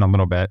this in a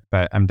little bit,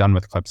 but I'm done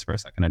with clips for a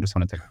second. I just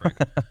want to take a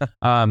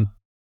break.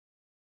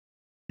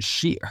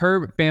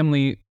 Her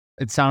family,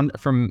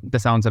 from the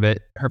sounds of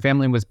it, her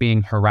family was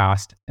being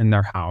harassed in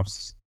their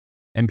house,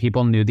 and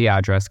people knew the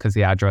address because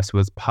the address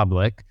was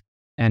public.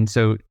 And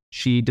so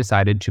she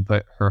decided to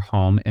put her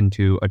home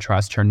into a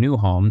trust, her new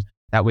home.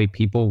 That way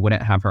people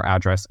wouldn't have her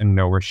address and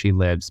know where she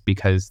lives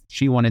because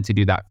she wanted to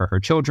do that for her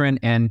children.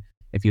 And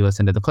if you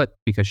listen to the clip,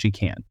 because she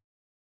can.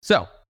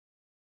 So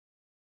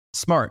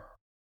Smart.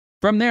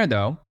 from there,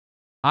 though,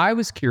 I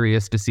was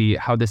curious to see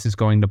how this is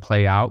going to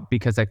play out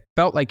because I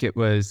felt like it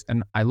was,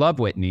 and I love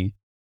Whitney,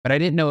 but I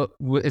didn't know,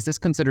 is this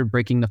considered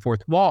breaking the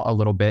fourth wall a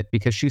little bit?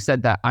 Because she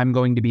said that I'm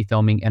going to be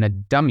filming in a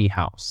dummy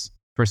house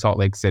for Salt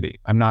Lake City.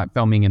 I'm not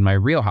filming in my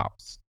real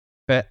house.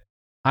 But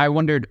I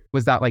wondered,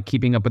 was that like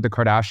Keeping Up with the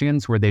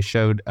Kardashians where they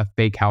showed a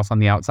fake house on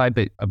the outside,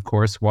 but of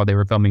course, while they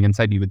were filming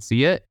inside, you would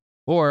see it?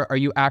 Or are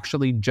you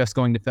actually just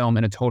going to film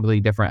in a totally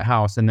different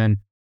house and then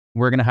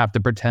we're going to have to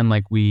pretend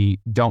like we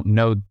don't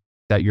know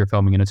that you're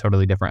filming in a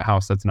totally different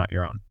house that's not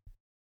your own?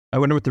 I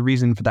wonder what the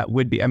reason for that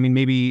would be. I mean,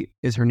 maybe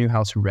is her new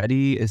house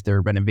ready? Is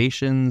there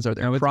renovations? Are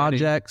there No, it's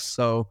projects?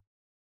 So,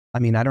 I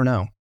mean, I don't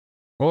know.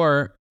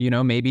 Or,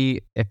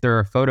 maybe if there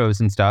are photos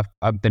and stuff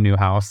of the new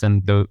house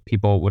and the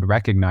people would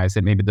recognize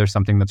it, maybe there's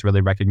something that's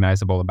really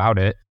recognizable about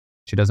it.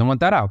 She doesn't want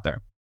that out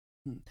there.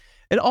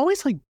 It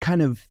always like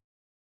kind of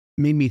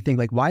made me think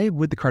like, why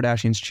would the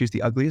Kardashians choose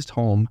the ugliest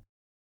home?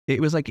 It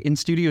was like in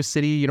Studio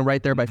City,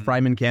 right there by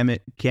Fryman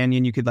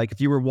Canyon. You could like,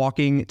 if you were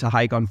walking to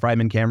hike on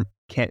Fryman Canyon,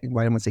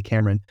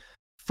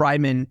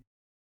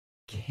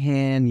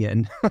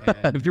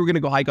 if you were going to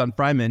go hike on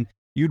Fryman,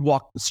 you'd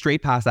walk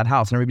straight past that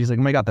house and everybody's like,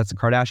 oh my God, that's a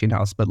Kardashian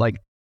house. But like,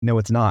 no,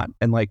 it's not.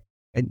 And like,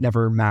 it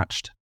never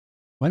matched.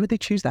 Why would they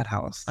choose that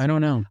house? I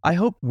don't know. I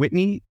hope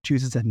Whitney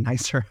chooses a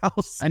nicer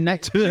house. A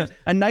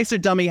nicer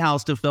dummy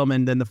house to film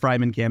in than the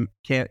Fryman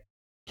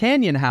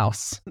Canyon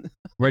house.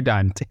 We're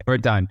done. We're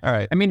done. All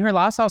right. I mean, her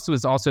last house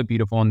was also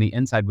beautiful and the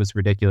inside was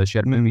ridiculous. She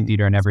had a movie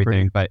theater and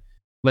everything. But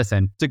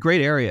listen, it's a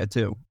great area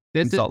too.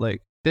 In Salt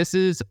Lake. This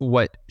is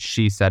what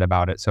she said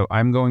about it. So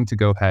I'm going to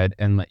go ahead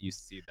and let you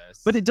see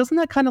this. But doesn't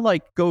that kind of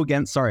like go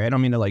against, sorry, I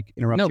don't mean to like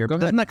interrupt here, but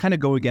doesn't that kind of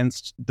go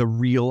against the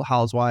Real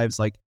Housewives?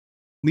 Like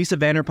Lisa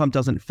Vanderpump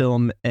doesn't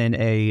film in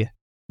a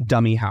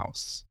dummy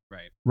house.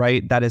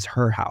 Right? That is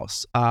her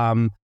house.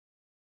 I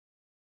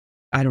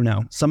don't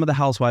know. Some of the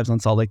housewives on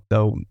Salt Lake,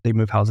 though, they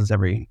move houses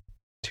every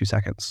 2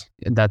 seconds.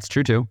 That's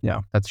true too.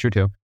 Yeah. That's true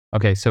too.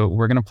 Okay, so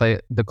we're going to play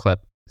the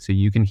clip so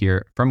you can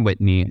hear from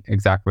Whitney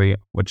exactly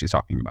what she's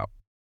talking about.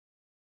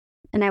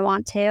 And I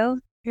want to.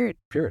 Period.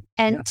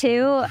 And Yeah.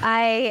 two,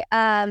 I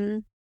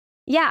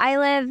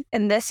live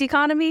In this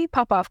economy,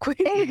 pop off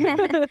queen.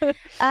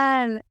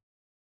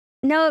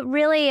 no,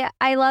 really,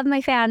 I love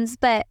my fans,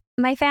 but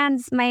my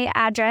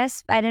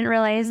address, I didn't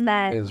realize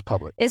that Is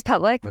public. is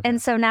public. Okay.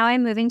 And so now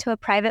I'm moving to a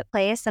private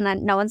place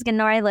and no one's going to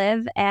know where I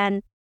live.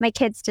 And my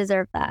kids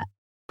deserve that.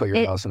 Put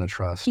your house in a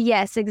trust.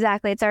 Yes,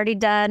 exactly. It's already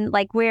done.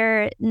 Like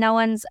we're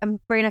going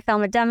to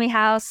film a dummy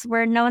house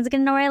where no one's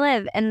going to know where I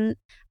live. And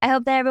I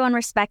hope that everyone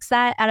respects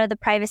that out of the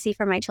privacy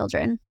for my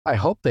children. I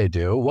hope they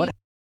do. What?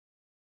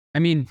 I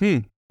mean,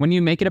 when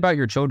you make it about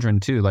your children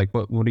too, like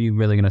what are you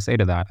really going to say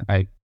to that?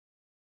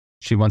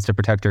 She wants to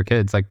protect her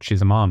kids. Like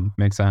she's a mom.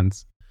 Makes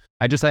sense.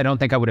 I don't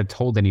think I would have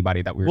told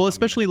anybody that we were. Well,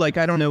 especially like,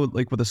 I don't know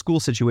like what the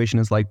school situation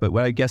is like, but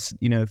I guess,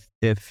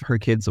 if her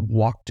kids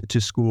walked to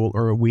school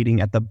or are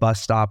waiting at the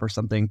bus stop or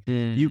something,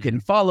 you can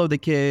follow the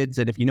kids.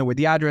 And if you know where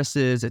the address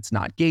is, it's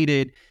not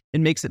gated.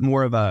 It makes it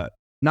more of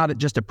not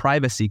just a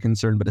privacy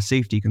concern, but a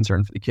safety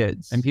concern for the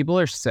kids. And people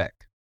are sick.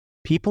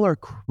 People are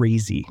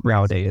crazy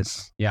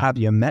nowadays. Yeah. Have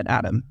you met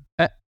Adam?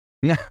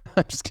 Yeah,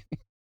 I'm just kidding.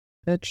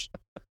 Bitch.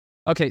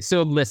 Okay,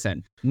 so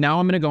listen. Now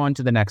I'm going to go on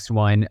to the next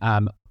one.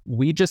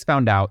 We just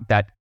found out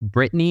that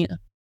Brittany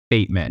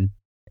Bateman,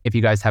 if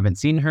you guys haven't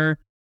seen her,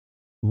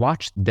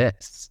 watch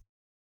this.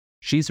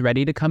 She's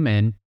ready to come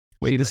in.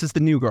 Wait, this is the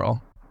new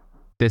girl.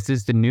 This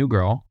is the new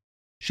girl.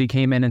 She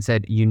came in and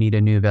said, "You need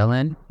a new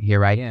villain?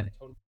 Here I am."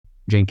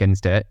 Jenkins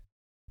did.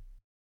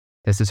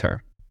 This is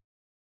her.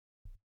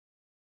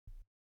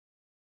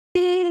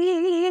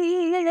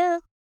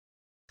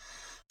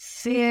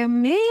 Fear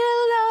me,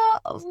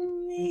 love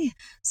me,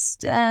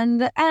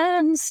 stand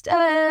and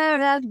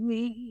stare at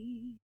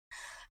me.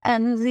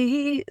 And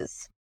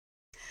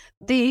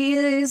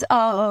these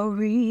are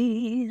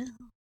real.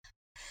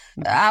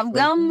 I've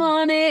got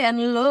money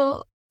and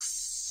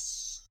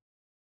looks.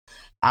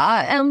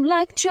 I am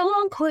like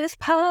junk with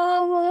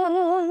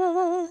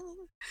power.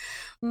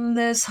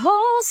 This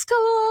whole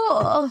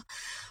school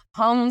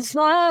pumps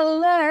my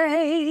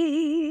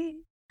leg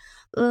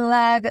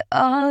like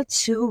a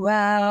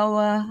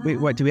chihuahua. Wait,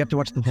 what? Do we have to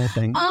watch the whole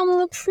thing? I'm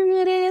the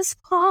prettiest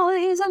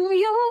poison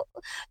you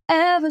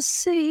ever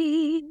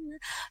seen.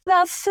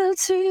 That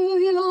filter you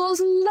use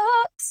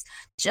looks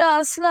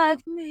just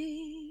like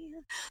me.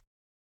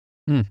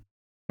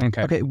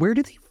 Okay. Okay, where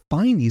do they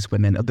find these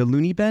women? The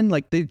loony bin?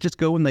 Like they just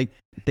go and they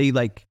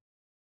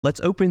let's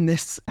open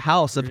this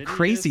house of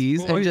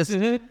crazies and just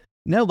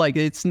no, like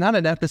it's not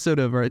an episode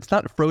of, or it's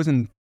not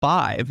Frozen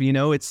 5, you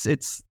know, it's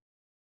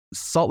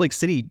Salt Lake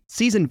City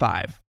season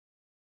 5.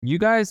 You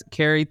guys,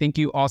 Carrie, thank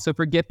you also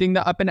for gifting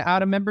the Up and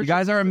Out of You membership.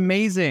 guys are Oh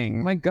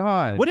amazing. my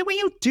God. What do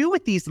you do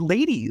with these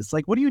ladies?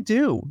 Like, what do you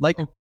do? Like,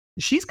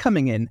 she's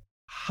coming in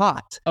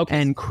hot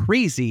and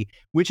crazy,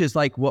 which is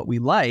like what we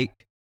like,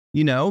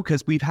 you know,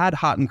 because we've had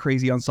hot and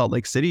crazy on Salt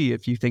Lake City.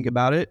 If you think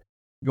about it,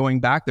 going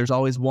back, there's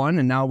always one,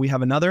 and now we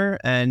have another.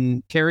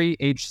 And Carrie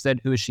H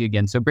said, who is she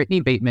again? So Brittany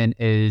Bateman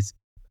is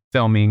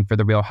filming for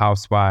The Real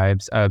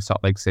Housewives of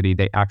Salt Lake City.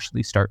 They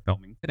actually start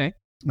filming today.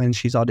 and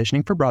she's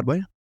auditioning for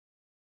Broadway.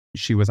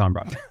 She was on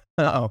Broadway.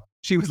 Oh,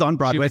 she was on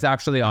Broadway. She was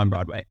actually on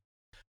Broadway.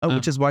 Oh,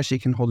 which is why she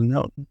can hold a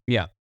note.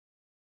 Yeah.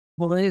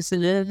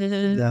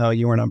 No,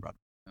 you weren't on Broadway.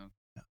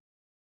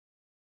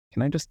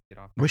 Can I just get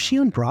off? Was she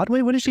on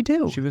Broadway? What did she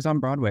do? She was on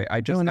Broadway.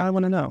 Now I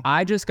want to know.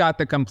 I just got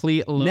the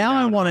complete Now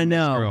I want to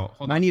know. Girl.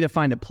 Hold I on. need to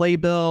find a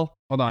playbill.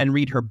 Hold on. And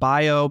read her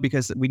bio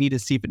because we need to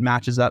see if it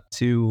matches up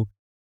to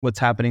what's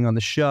happening on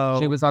the show.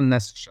 She was on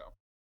this show.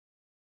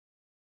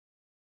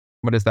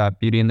 What is that?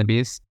 Beauty and the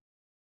Beast?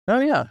 Oh,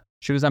 yeah.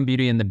 She was on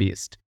Beauty and the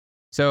Beast.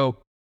 So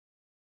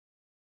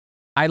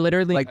I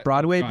literally... Like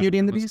Broadway Beauty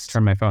and the let's Beast?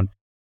 Turn my phone.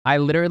 I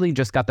literally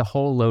just got the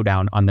whole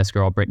lowdown on this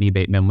girl, Brittany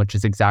Bateman, which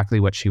is exactly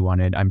what she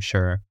wanted, I'm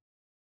sure.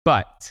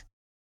 But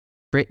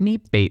Brittany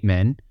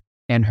Bateman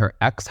and her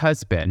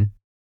ex-husband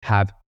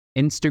have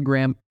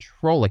Instagram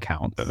troll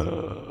accounts.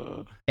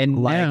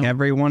 And Like now,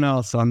 everyone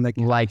else on the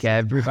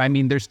cast. I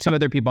mean, there's 2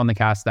 other people on the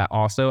cast that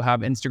also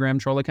have Instagram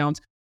troll accounts.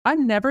 I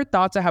never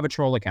thought to have a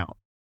troll account.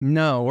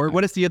 No, or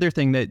what is the other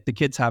thing that the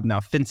kids have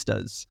now?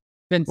 Finstas.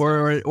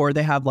 Or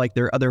they have like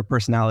their other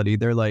personality.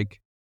 They're like,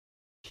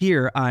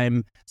 here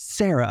I'm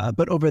Sarah,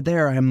 but over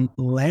there I'm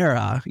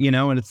Lara, you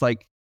know, and it's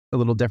like a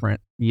little different.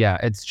 Yeah,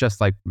 it's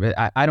just like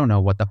I don't know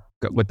what the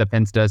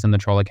Finstas and the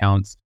troll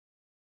accounts.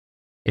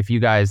 If you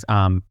guys,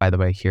 by the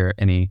way, hear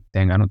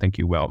anything, I don't think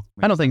you will.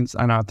 I don't think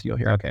you'll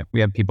hear. Okay, we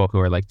have people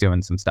who are like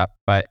doing some stuff,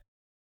 but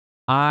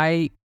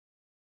I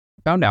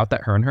found out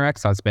that her and her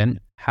ex-husband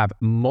have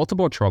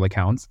multiple troll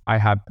accounts. I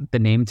have the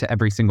name to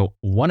every single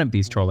one of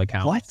these troll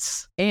accounts.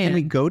 What? And Can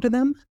we go to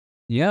them?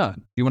 Yeah.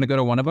 Do you want to go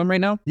to one of them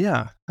right now?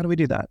 Yeah. How do we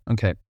do that?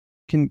 Okay.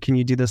 Can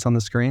you do this on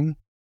the screen?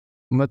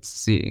 Let's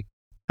see.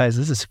 Guys,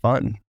 this is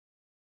fun.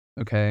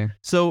 Okay.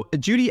 So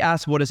Judy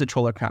asked, what is a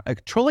troll account? A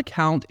troll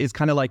account is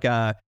kind of like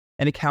an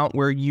account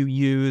where you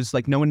use,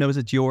 like, no one knows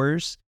it's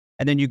yours.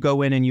 And then you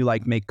go in and you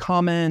like make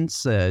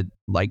comments,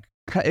 like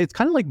it's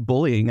kind of like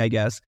bullying, I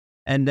guess.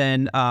 And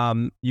then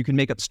you can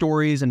make up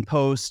stories and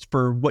post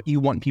for what you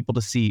want people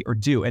to see or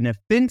do. And a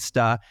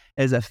Finsta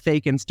is a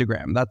fake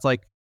Instagram. That's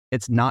like,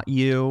 it's not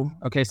you.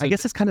 Okay. So I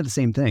guess it's kind of the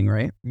same thing,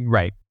 right?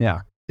 Right.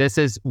 Yeah. This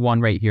is one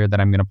right here that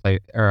I'm going to play,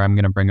 or I'm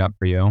going to bring up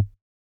for you.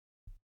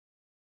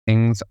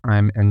 Things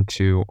I'm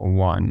into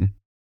 1.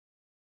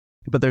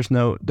 But there's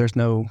no,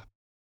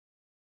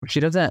 She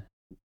doesn't,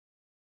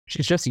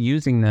 she's just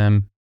using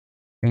them.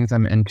 Things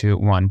I'm into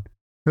 1.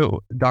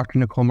 who? Dr.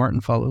 Nicole Martin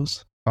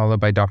follows.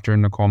 Followed by Dr.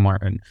 Nicole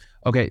Martin.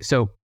 Okay.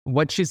 So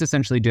what she's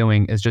essentially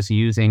doing is just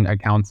using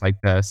accounts like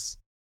this.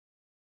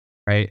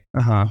 Right.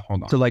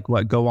 Hold on. To like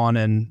what? Go on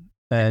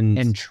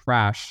and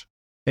trash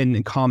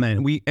and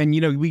comment. We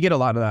get a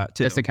lot of that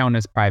too. This account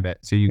is private,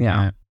 so you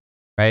can't.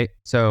 Right.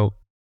 So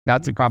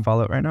that's a problem.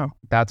 Follow it right now.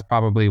 That's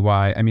probably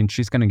why. I mean,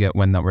 she's gonna get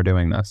wind that we're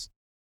doing this,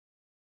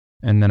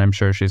 and then I'm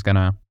sure she's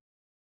gonna.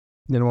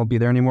 Then it won't be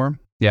there anymore.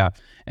 Yeah.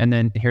 And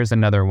then here's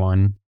another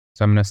one.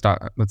 So I'm gonna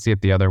stop. Let's see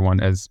if the other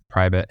one is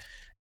private.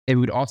 It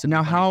would also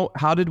now.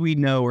 How did we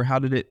know, or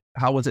how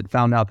was it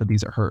found out that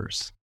these are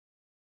hers?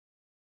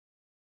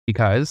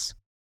 Because,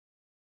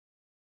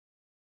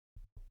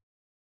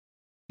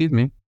 excuse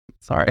me,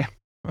 sorry.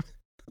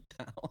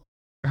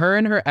 Her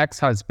and her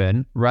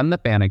ex-husband run the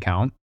fan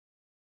account,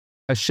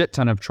 a shit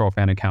ton of troll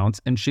fan accounts,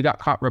 and she got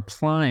caught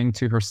replying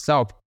to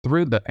herself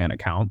through the fan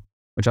account,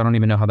 which I don't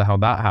even know how the hell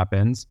that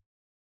happens.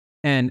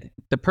 And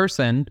the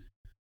person,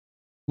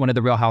 one of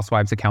the Real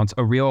Housewives accounts,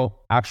 a real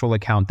actual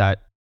account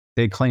that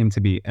they claim to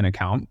be an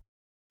account,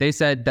 they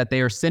said that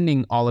they are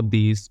sending all of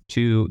these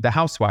to the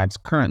housewives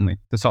currently,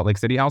 the Salt Lake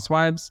City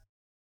housewives.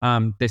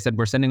 They said,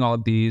 we're sending all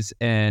of these,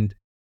 and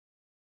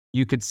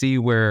you could see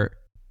where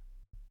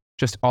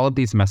just all of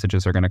these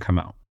messages are going to come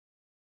out.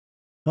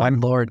 Oh,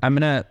 Lord. I'm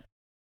going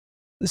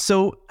to...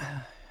 So,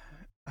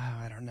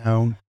 I don't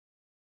know.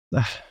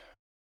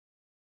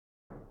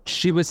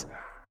 She was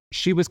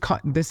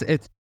caught.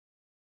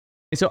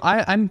 So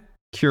I'm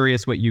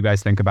curious what you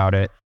guys think about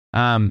it.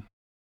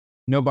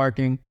 No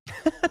barking.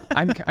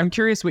 I'm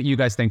curious what you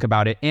guys think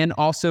about it. And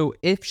also,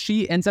 if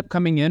she ends up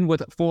coming in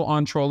with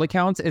full-on troll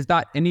accounts, is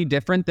that any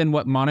different than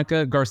what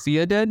Monica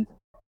Garcia did?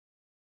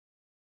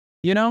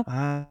 You know?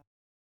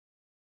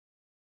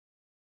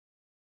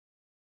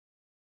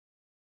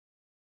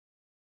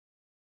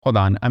 Hold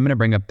on. I'm going to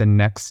bring up the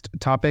next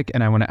topic,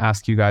 and I want to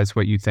ask you guys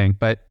what you think.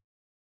 But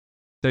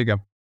there you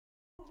go.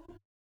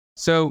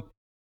 So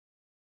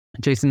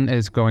Jason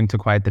is going to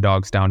quiet the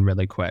dogs down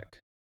really quick.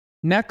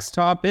 Next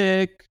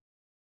topic.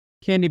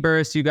 Candy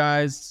Burris, you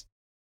guys.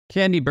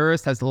 Candy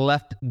Burris has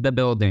left the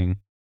building.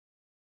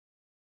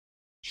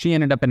 She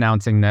ended up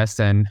announcing this,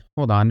 and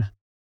hold on.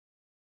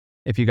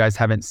 If you guys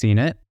haven't seen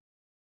it,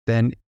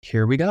 then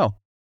here we go.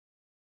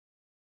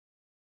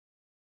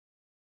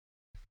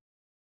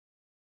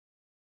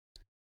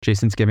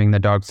 Jason's giving the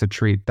dogs a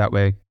treat. That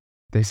way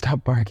they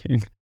stop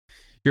barking.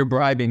 You're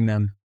bribing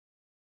them.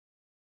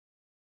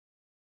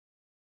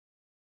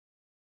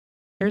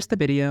 Here's the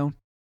video.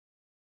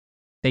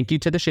 Thank you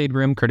to the Shade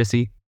Room,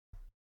 courtesy.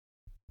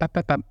 Bop,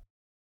 bop, bop.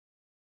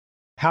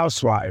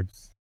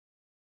 Housewives.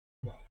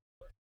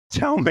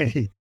 Tell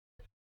me,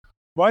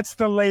 what's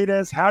the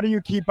latest? How do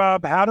you keep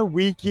up? How do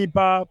we keep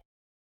up?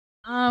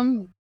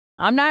 I'm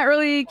not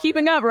really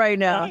keeping up right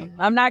now.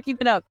 I'm not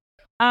keeping up.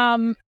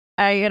 I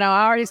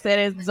already said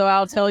it, so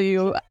I'll tell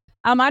you.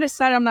 I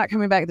decided I'm not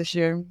coming back this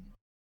year.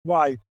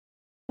 Why?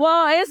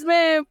 Well, it's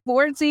been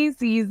 14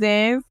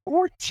 seasons.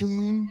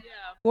 14? Yeah,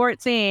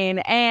 14.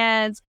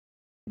 And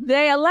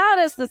they allowed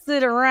us to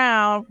sit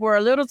around for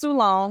a little too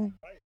long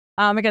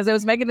because it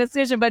was making a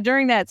decision. But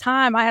during that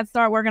time, I had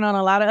started working on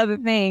a lot of other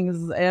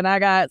things, and I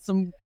got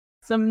some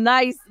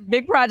nice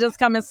big projects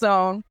coming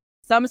soon.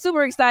 So I'm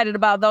super excited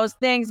about those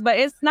things. But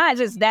it's not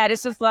just that.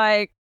 It's just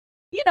like,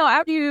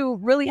 after you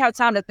really have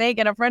time to think,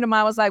 and a friend of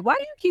mine was like, why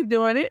do you keep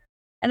doing it?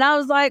 And I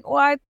was like, well,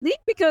 I think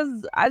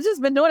because I've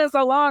just been doing it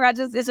so long, it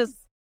just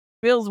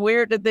feels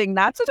weird to think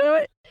not to do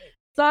it.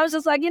 So I was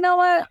just like, you know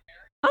what?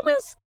 I'm going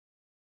to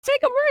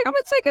take a break. I'm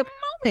going to take a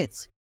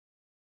moment.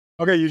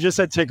 Okay, you just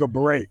said take a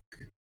break.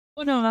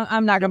 Well, no,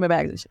 I'm not coming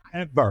back this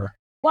year. Ever.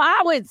 Well,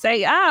 I wouldn't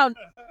say, I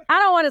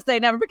don't want to say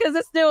never because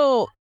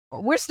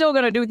we're still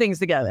going to do things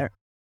together.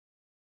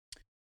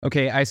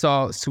 Okay, I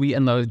saw Sweet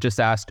and Low just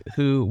asked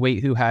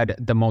who had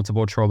the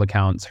multiple troll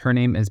accounts. Her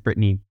name is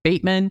Brittany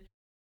Bateman,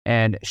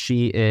 and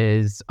she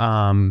is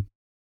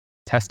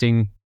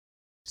testing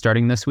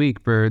starting this week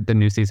for the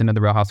new season of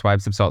The Real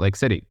Housewives of Salt Lake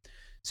City.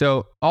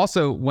 So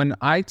also, when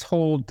I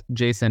told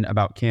Jason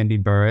about Candy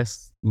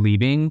Burris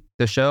leaving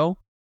the show,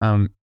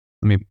 let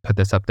me put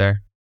this up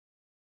there.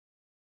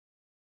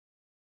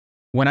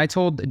 When I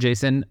told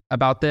Jason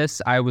about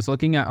this, I was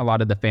looking at a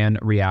lot of the fan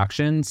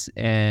reactions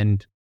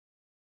and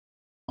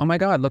oh my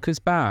God, look who's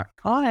back.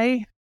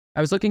 Hi.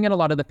 I was looking at a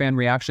lot of the fan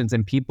reactions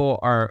and people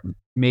are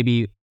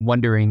maybe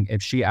wondering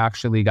if she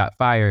actually got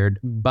fired,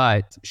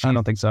 but I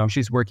don't think so.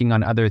 She's working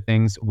on other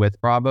things with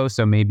Bravo.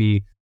 So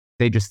maybe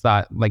they just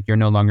thought like you're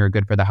no longer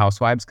good for the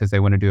Housewives because they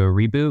want to do a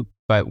reboot,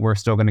 but we're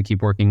still going to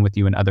keep working with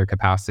you in other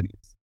capacities.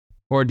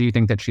 Or do you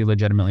think that she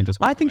legitimately just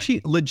walked I think away?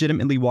 she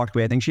legitimately walked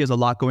away. I think she has a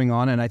lot going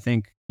on. And I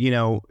think,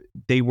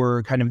 they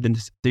were kind of,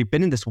 they've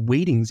been in this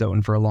waiting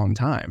zone for a long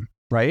time,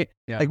 right?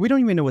 Yeah. Like we don't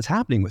even know what's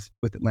happening with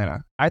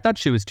Atlanta. I thought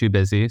she was too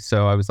busy.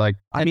 So I was like,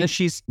 I mean,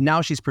 she's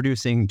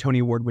producing Tony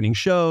Award winning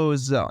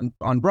shows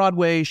on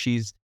Broadway.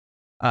 She's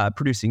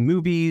producing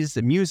movies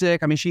and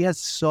music. I mean, she has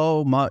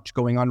so much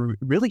going on.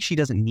 Really, she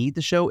doesn't need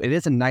the show. It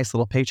is a nice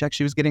little paycheck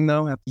she was getting,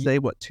 though. I have to say,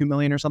 what, $2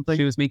 million or something?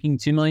 She was making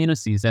 $2 million a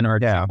season or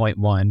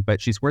 2.1,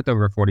 but she's worth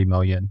over $40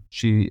 million.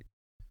 She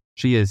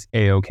is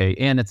A-okay.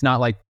 And it's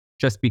not like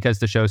just because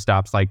the show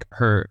stops, like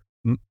her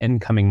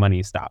incoming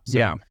money stops. So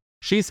yeah.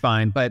 She's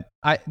fine. But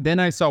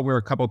then I saw where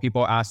a couple of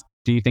people asked,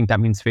 do you think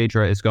that means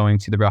Phaedra is going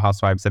to the Real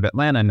Housewives of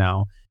Atlanta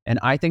now? And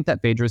I think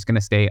that Phaedra is going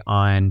to stay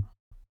on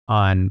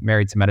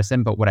Married to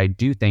Medicine. But what I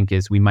do think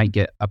is we might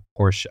get a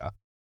Portia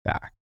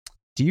back.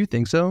 Do you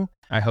think so?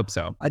 I hope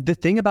so. Here's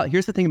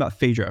the thing about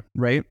Phaedra,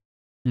 right?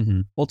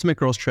 Mm-hmm. Ultimate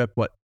Girls Trip,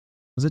 what?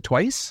 Was it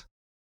twice?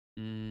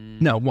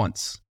 No,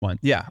 once. Once.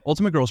 Yeah.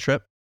 Ultimate Girls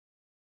Trip.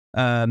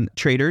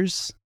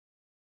 Traders.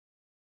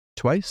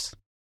 Twice?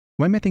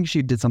 Why am I thinking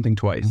she did something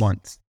twice?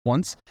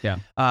 Once?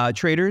 Yeah.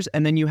 Traders.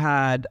 And then you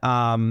had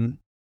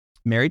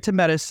Married to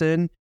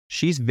Medicine.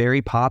 She's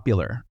very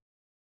popular.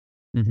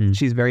 Mm-hmm.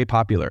 She's very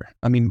popular.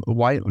 I mean,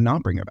 why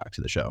not bring her back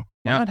to the show?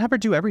 Why not have her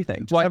do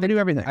everything? Have her do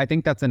everything. I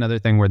think that's another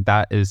thing where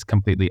that is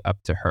completely up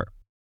to her.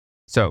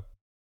 So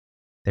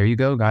there you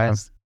go,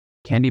 guys.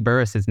 Candy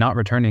Burris is not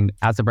returning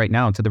as of right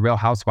now to the Real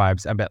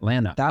Housewives of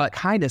Atlanta. That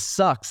kind of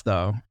sucks,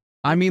 though.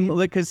 I mean,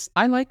 because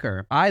I like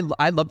her. I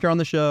loved her on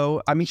the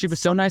show. I mean, she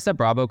was so nice at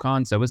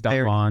BravoCon. So was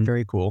Dawn.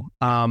 Very cool.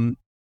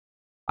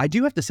 I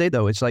do have to say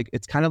though, it's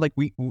kind of like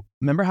we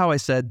remember how I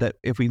said that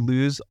if we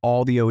lose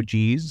all the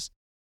OGs,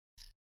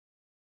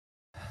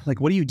 like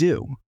what do you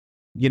do?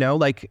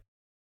 Like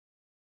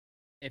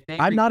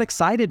I'm not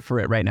excited for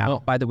it right now.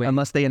 Well, by the way,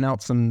 unless they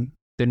announce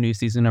the new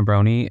season of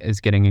Brony is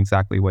getting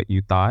exactly what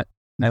you thought.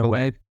 No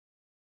way.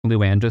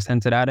 Luann just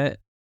hinted at it.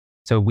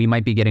 So we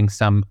might be getting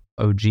some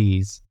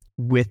OGs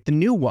with the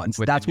new ones.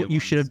 With the That's new what you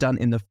should have done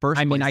in the first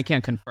I mean, place. I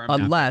can't confirm that,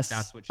 but unless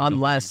that's what she's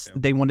alluding to.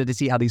 they wanted to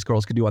see how these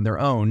girls could do on their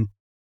own.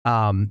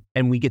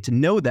 And we get to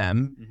know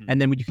them, and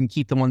then you can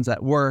keep the ones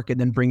that work, and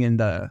then bring in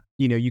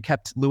you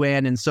kept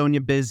Luann and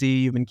Sonia busy.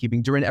 You've been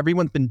keeping Dorinda.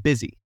 Everyone's been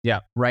busy. Yeah.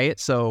 Right.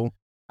 So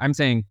I'm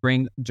saying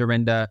bring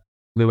Dorinda,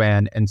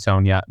 Luann, and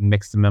Sonia,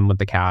 mix them in with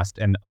the cast,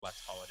 and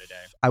let's call it a day.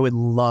 I would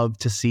love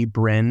to see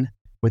Brynn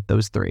with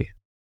those three.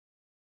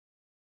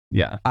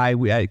 Yeah.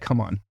 I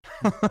come on.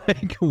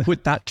 Like,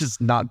 would that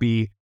just not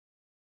be?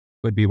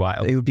 Would be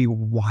wild. It would be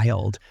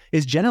wild.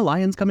 Is Jenna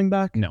Lyons coming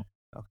back? No.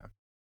 Okay.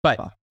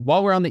 But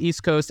while we're on the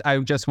East Coast, I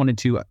just wanted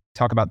to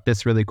talk about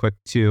this really quick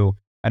too.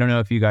 I don't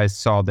know if you guys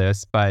saw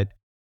this, but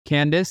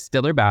Candace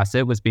Stiller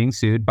Bassett was being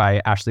sued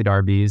by Ashley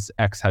Darby's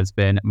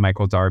ex-husband,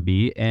 Michael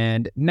Darby.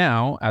 And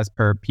now, as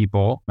per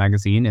People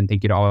magazine, and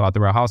thank you to all about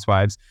the Real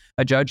Housewives,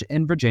 a judge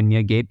in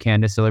Virginia gave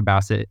Candace Stiller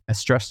Bassett a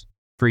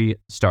stress-free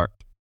start.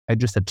 I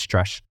just said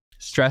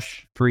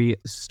stress-free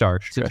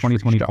start to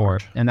 2024.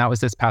 And that was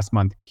this past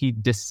month. He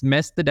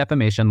dismissed the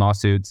defamation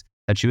lawsuits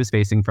that she was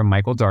facing from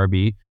Michael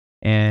Darby.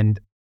 And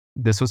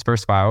this was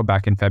first filed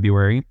back in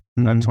February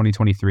of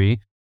 2023.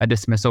 A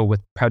dismissal with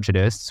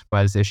prejudice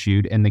was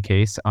issued in the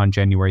case on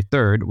January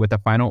 3rd, with a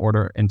final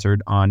order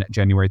entered on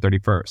January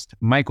 31st.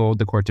 Michael,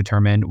 the court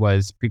determined,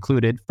 was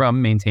precluded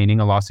from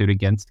maintaining a lawsuit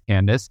against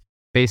Candace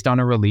based on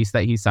a release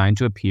that he signed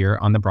to appear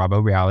on the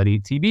Bravo reality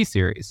TV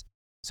series.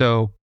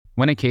 So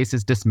when a case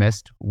is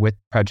dismissed with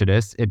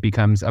prejudice, it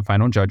becomes a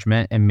final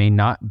judgment and may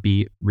not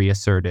be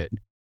reasserted.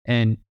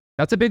 And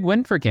that's a big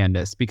win for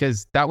Candace,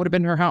 because that would have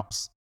been her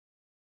house.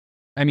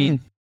 I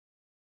mean,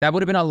 that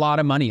would have been a lot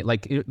of money.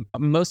 Like,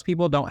 most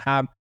people don't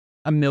have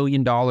 $1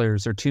 million or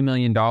 $2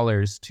 million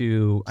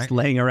to just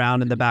laying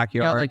around in the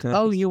backyard. Like,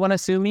 oh, you want to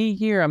sue me?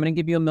 Here, I'm going to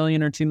give you $1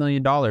 million or $2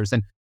 million.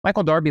 And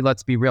Michael Darby,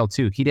 let's be real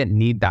too. He didn't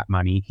need that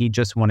money. He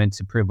just wanted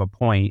to prove a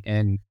point.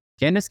 And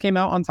Candace came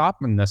out on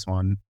top in this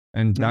one.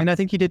 And I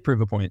think he did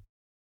prove a point.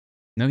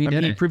 No, he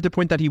didn't. He proved a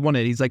point that he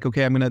wanted. He's like,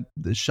 okay, I'm going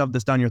to shove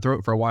this down your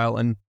throat for a while.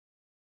 And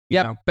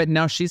yeah, but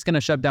now she's going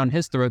to shove down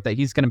his throat that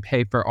he's going to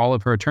pay for all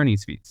of her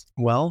attorney's fees.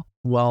 Well,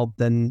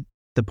 then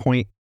the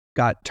point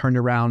got turned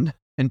around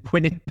and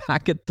pointed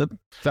back at the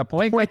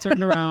point got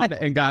turned around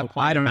and got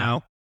I don't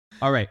know.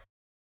 All right.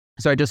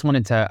 So I just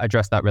wanted to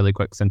address that really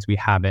quick since we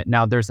have it.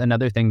 Now, there's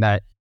another thing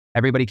that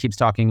everybody keeps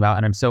talking about,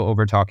 and I'm so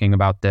over talking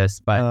about this,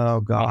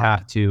 but we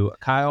have to.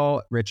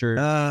 Kyle Richards.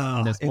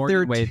 If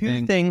there are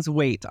two things,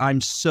 wait,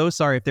 I'm so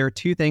sorry. If there are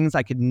two things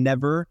I could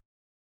never,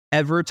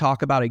 ever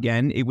talk about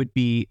again, it would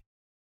be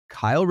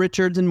Kyle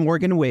Richards and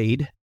Morgan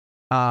Wade.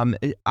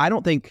 I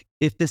don't think,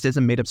 if this is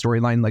a made up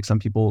storyline like some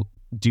people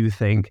do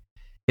think,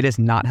 it is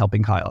not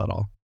helping Kyle at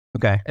all.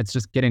 Okay. It's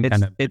just getting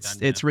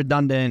it's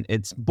redundant.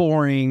 It's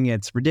boring.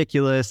 It's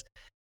ridiculous.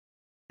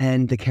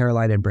 And the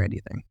Caroline and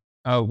Brandy thing.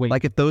 Oh, wait.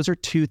 Like, if those are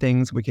two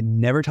things we can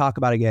never talk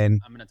about again.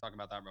 I'm going to talk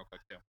about that real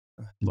quick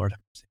too. Lord.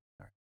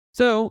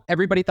 So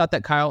everybody thought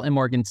that Kyle and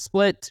Morgan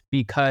split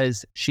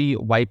because she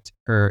wiped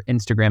her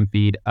Instagram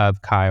feed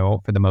of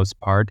Kyle for the most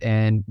part.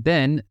 And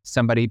then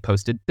somebody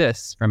posted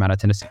this from out of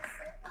Tennessee.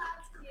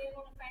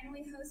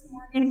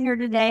 In here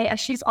today, as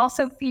she's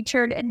also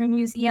featured in the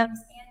museum's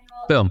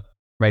annual Boom,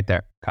 right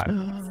there, Kyle.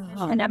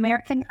 An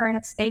American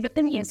Current State of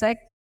the Music,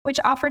 which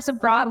offers a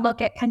broad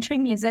look at country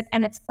music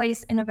and its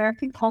place in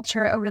American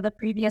culture over the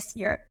previous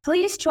year.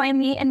 Please join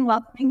me in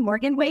welcoming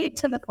Morgan Wade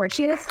to the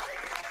Porches.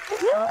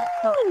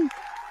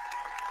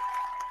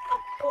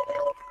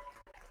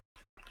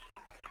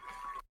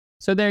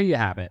 So there you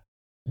have it.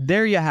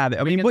 There you have it.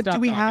 I mean, what do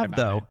we have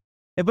though?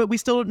 But we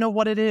still don't know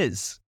what it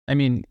is. I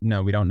mean,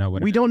 no, we don't know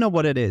what we don't know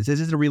what it is. Is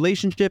it a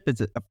relationship?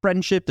 Is it a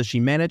friendship? Does she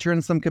manage her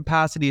in some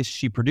capacity? Is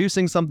she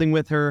producing something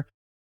with her?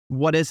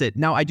 What is it?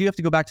 Now, I do have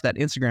to go back to that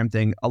Instagram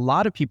thing. A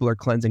lot of people are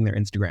cleansing their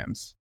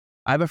Instagrams.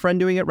 I have a friend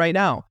doing it right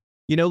now.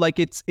 You know, like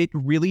it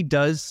really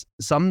does.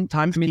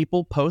 Sometimes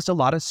people post a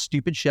lot of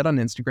stupid shit on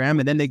Instagram,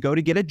 and then they go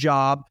to get a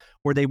job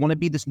or they want to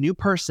be this new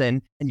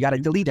person, and you got to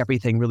delete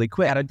everything really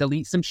quick. Got to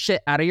delete some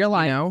shit out of your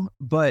life. You know?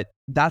 But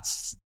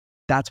that's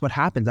what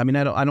happens. I mean,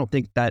 I don't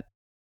think that.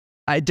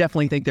 I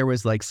definitely think there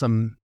was like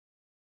some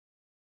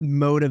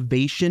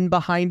motivation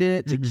behind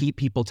it to keep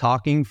people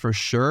talking for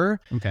sure.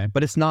 Okay.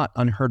 But it's not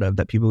unheard of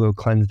that people go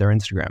cleanse their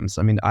Instagrams.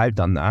 I mean, I've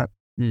done that.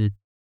 I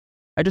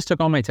just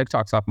took all my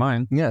TikToks off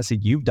mine. Yeah, so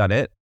you've done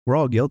it. We're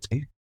all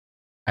guilty.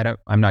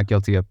 I'm not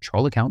guilty of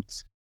troll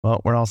accounts.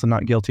 Well, we're also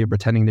not guilty of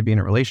pretending to be in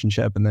a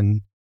relationship, and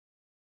then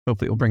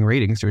hopefully it'll bring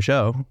ratings to a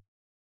show.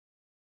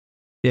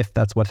 If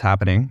that's what's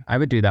happening. I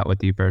would do that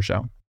with you for a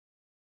show.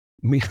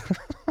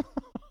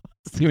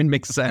 Doesn't even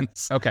make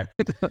sense. Okay.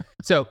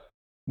 So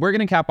we're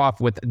going to cap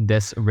off with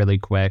this really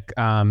quick.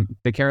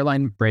 The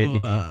Caroline Brady.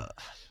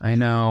 I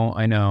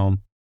know.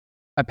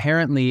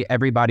 Apparently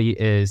everybody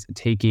is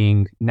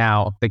taking,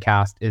 now the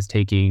cast is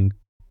taking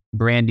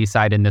Brandy's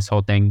side in this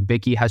whole thing.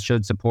 Vicky has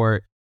showed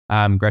support.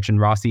 Gretchen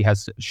Rossi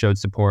has showed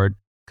support.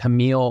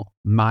 Camille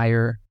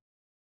Meyer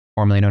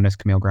formerly known as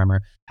Camille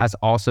Grammer, has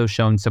also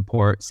shown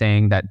support,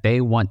 saying that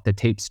they want the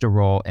tapes to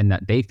roll and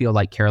that they feel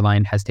like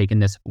Caroline has taken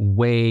this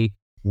way,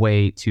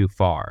 way too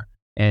far.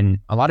 And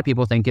a lot of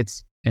people think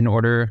it's in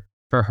order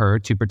for her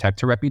to protect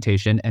her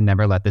reputation and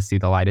never let this see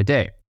the light of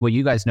day. Well,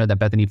 you guys know that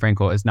Bethany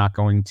Frankel is not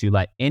going to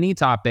let any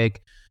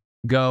topic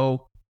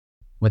go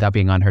without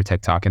being on her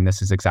TikTok. And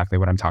this is exactly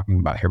what I'm talking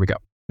about. Here we go.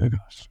 Oh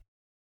gosh.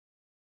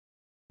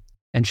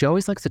 And she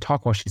always likes to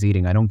talk while she's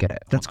eating. I don't get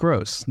it. That's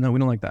gross. No, we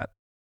don't like that.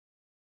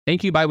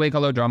 Thank you, by way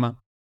color drama.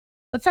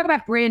 Let's talk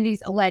about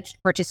Brandy's alleged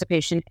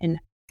participation in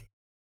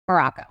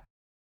Morocco,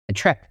 a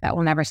trip that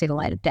will never see the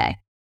light of day.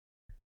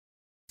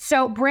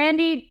 So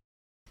Brandy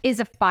is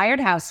a fired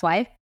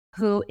housewife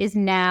who is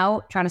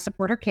now trying to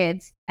support her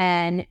kids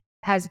and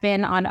has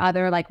been on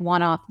other like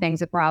one-off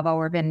things at Bravo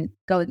or gone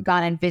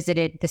and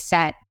visited the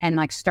set and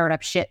like stirred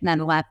up shit and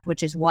then left,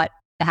 which is what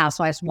the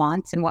housewives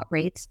wants and what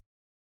rates.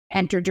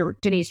 Enter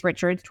Denise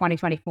Richards,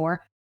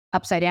 2024,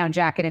 upside down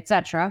jacket,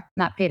 etc.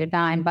 Not paid a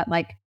dime, but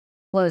like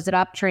blows it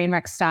up, train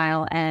wreck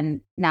style,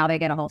 and now they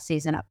get a whole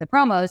season of the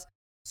promos.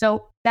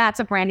 So that's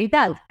what Brandy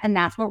does, and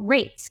that's what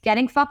rates.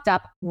 Getting fucked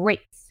up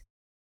rates.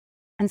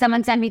 And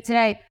someone sent me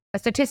today a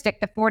statistic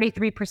that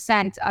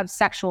 43% of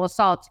sexual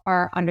assaults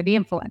are under the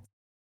influence.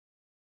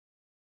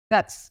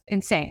 That's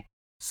insane.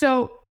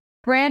 So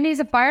Brandy's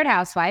a fired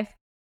housewife,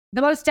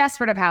 the most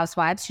desperate of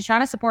housewives. She's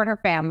trying to support her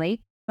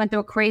family. Went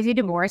through a crazy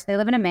divorce. They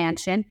live in a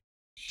mansion.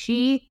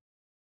 She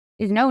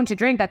is known to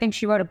drink. I think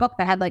she wrote a book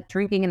that had like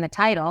drinking in the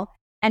title.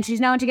 And she's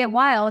known to get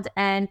wild,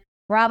 and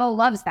Bravo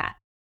loves that.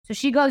 So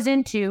she goes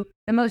into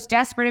the most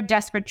desperate of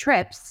desperate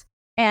trips.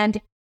 And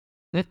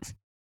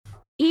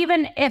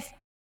even if,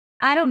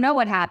 I don't know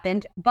what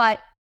happened, but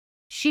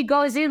she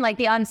goes in like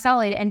the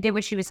Unsullied and did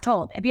what she was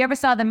told. If you ever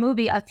saw the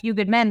movie A Few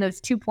Good Men,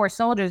 those two poor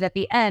soldiers at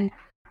the end,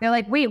 they're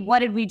like, wait, what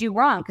did we do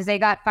wrong? Because they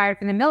got fired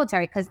from the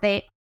military because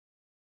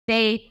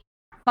they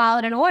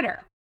followed an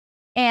order.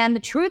 And the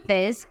truth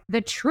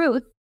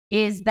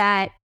is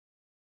that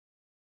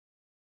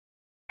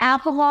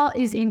alcohol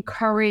is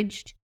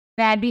encouraged,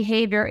 bad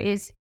behavior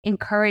is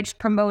encouraged,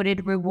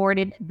 promoted,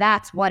 rewarded.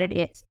 That's what it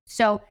is.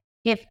 So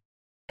if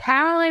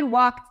Caroline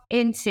walked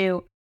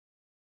into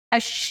a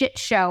shit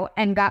show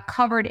and got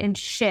covered in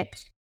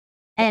shit,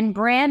 and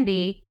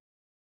Brandy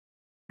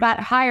got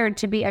hired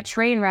to be a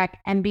train wreck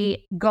and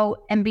be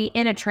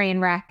in a train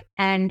wreck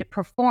and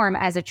perform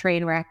as a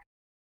train wreck,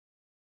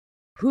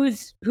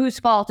 whose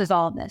fault is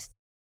all of this?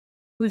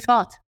 Whose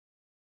fault?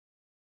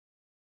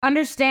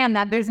 Understand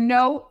that there's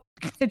no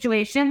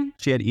situation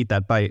She had to eat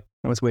that bite.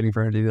 I was waiting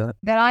for her to do that.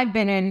 that I've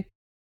been in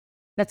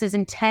that's as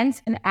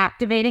intense and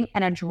activating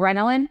and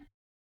adrenaline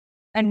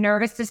and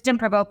nervous system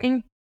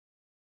provoking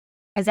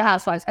as a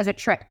housewife, as a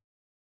trip,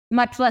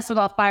 much less with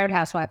all fired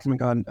housewives. Oh my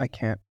God, I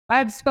can't.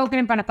 I've spoken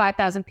in front of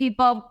 5,000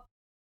 people.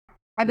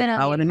 I've been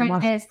How an anymore?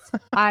 apprentice.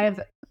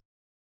 I've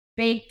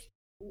baked,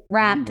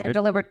 wrapped, and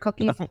delivered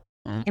cookies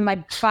in my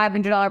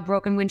 $500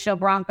 broken windshield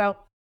Bronco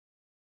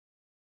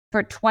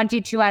for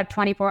 22 out of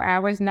 24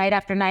 hours, night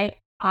after night,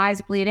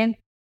 eyes bleeding.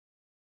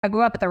 I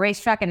grew up at the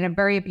racetrack in a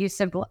very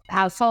abusive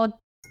household.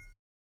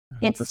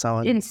 It's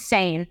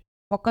insane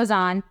what goes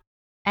on,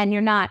 and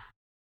you're not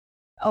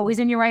always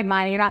in your right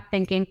mind. You're not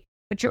thinking,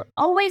 but you're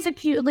always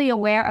acutely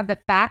aware of the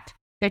fact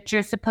that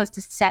you're supposed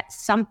to set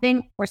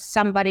something or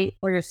somebody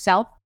or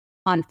yourself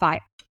on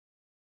fire.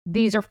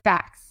 These are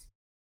facts.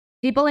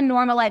 People in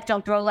normal life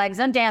don't throw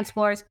legs on dance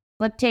floors,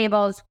 flip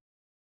tables,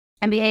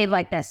 and behave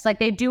like this. Like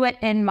they do it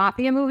in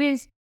mafia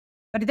movies,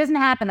 but it doesn't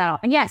happen that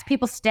often. Yes,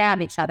 people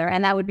stab each other,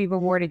 and that would be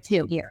rewarded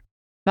too here.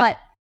 But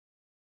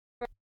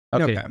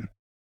Okay.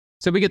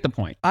 So we get the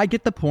point. I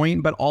get the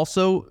point, but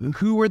also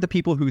who were the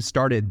people who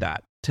started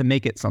that to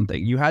make it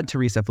something? You had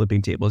Teresa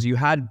flipping tables. You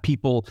had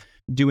people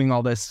doing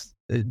all this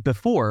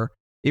before.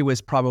 It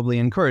was probably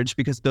encouraged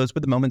because those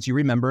were the moments you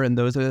remember and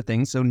those are the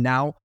things. So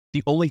now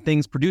the only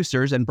things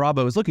producers and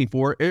Bravo is looking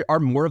for are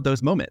more of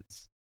those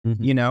moments,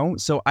 you know?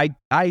 So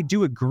I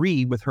do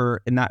agree with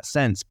her in that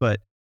sense,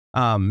 but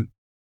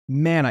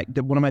man,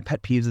 one of my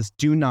pet peeves is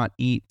do not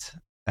eat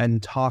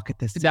and talk at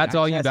this. That's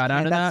all you got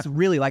out of that? That's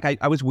really like,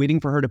 I was waiting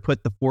for her to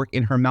put the fork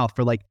in her mouth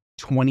for like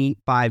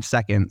 25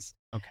 seconds.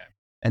 Okay.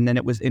 And then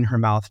it was in her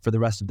mouth for the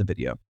rest of the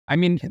video. I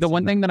mean, the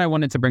one thing that I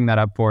wanted to bring that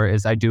up for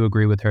is I do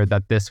agree with her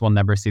that this will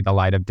never see the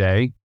light of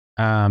day.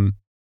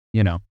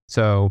 You know,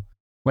 so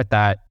with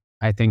that,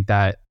 I think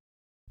that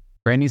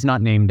Brandy's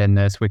not named in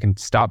this. We can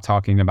stop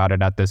talking about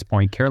it at this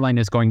point. Caroline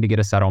is going to get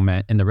a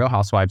settlement, and The Real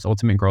Housewives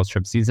Ultimate Girls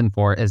Trip Season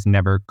 4 is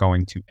never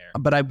going to air.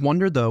 But I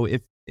wonder though,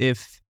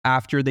 if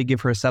after they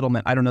give her a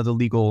settlement, I don't know the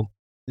legal,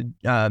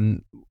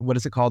 what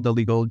is it called? The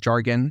legal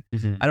jargon.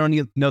 I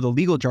don't know the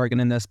legal jargon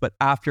in this, but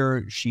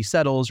after she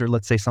settles, or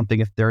let's say something,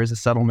 if there is a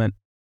settlement,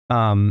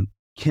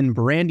 can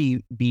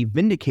Brandy be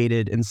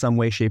vindicated in some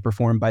way, shape, or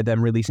form by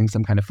them releasing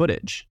some kind of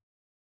footage?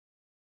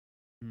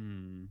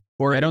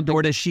 Or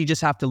or does she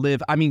just have to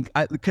live? I mean,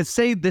 because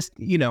say this,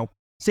 you know,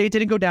 say it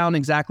didn't go down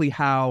exactly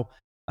how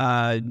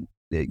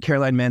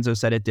Caroline Manzo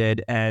said it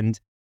did, and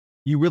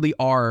you really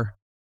are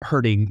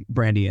hurting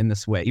Brandy in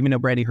this way, even though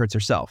Brandy hurts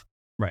herself.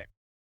 Right.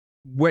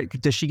 what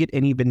does she get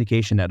any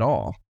vindication at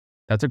all?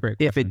 That's a great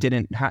if it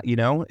didn't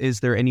is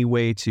there any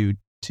way to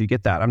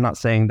get that? I'm not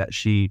saying that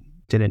she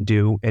didn't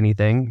do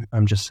anything.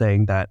 I'm just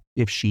saying that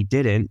if she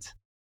didn't.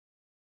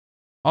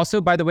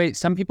 Also, by the way,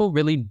 some people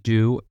really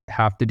do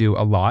have to do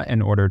a lot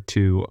in order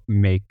to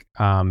make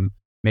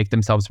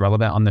themselves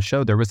relevant on the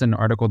show. There was an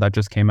article that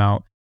just came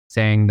out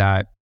saying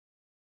that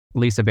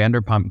Lisa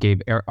Vanderpump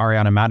gave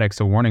Ariana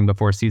Madix a warning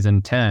before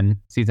season 9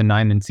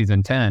 and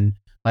season 10,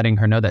 letting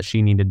her know that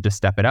she needed to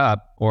step it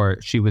up or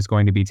she was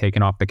going to be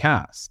taken off the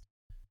cast.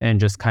 And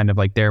just kind of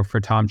like there for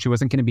Tom, she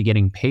wasn't going to be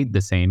getting paid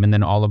the same. And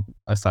then all of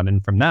a sudden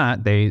from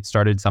that, they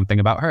started something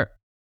about her.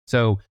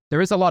 So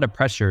there is a lot of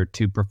pressure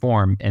to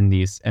perform in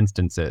these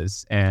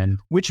instances. And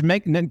which now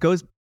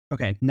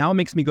it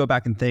makes me go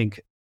back and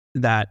think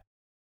that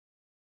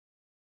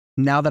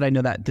now that I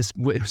know that this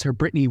was her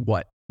Brittany,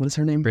 what is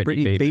her name?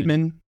 Brittany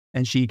Bateman.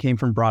 And she came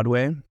from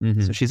Broadway.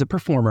 Mm-hmm. So she's a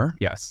performer.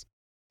 Yes.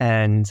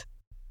 And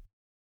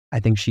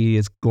I think she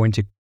is going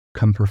to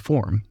come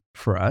perform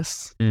for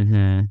us.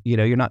 Mm-hmm.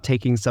 You're not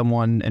taking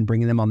someone and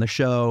bringing them on the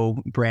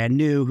show brand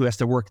new who has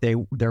to work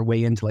their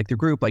way into like the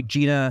group, like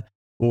Gina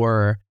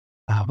or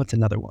what's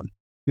another one?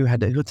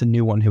 What's a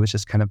new one who was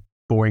just kind of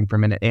boring for a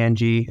minute?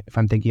 Angie, if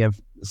I'm thinking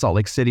of Salt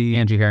Lake City.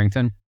 Angie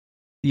Harrington.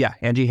 Yeah,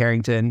 Angie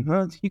Harrington.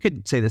 Well, you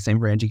could say the same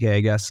for Angie K, I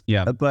guess.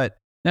 Yeah. But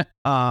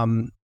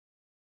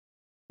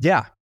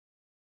yeah.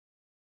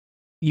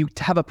 You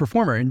have a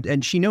performer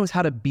and she knows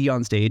how to be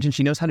on stage and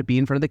she knows how to be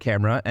in front of the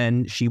camera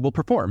and she will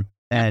perform.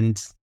 And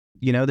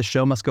the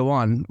show must go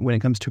on when it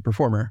comes to a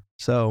performer.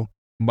 So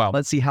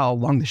let's see how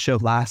long the show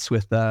lasts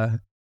with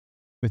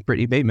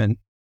Brittany Bateman.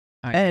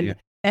 And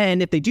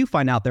if they do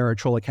find out there are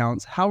troll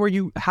accounts,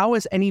 how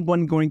is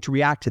anyone going to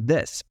react to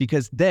this?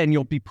 Because then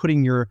you'll be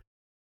putting your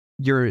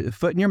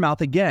foot in your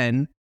mouth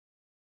again.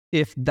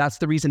 If that's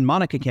the reason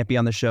Monica can't be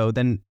on the show,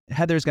 then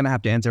Heather's going to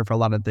have to answer for a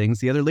lot of things.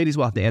 The other ladies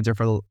will have to answer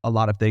for a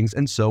lot of things.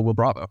 And so will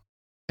Bravo.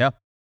 Yeah.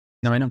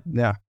 No, I know.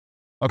 Yeah.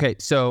 Okay.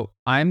 So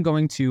I'm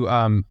going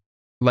to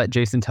let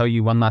Jason tell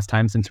you one last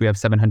time, since we have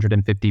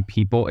 750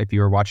 people. If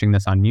you are watching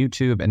this on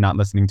YouTube and not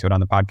listening to it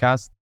on the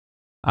podcast,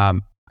 I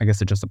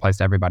guess it just applies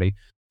to everybody.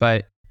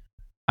 But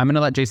I'm going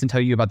to let Jason tell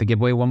you about the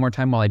giveaway one more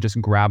time while I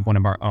just grab one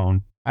of our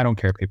own. I don't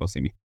care if people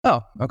see me.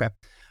 Oh, okay.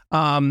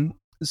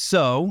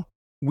 So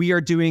we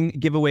are doing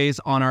giveaways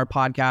on our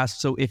podcast.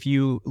 So if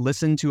you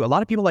listen to, a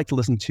lot of people like to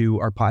listen to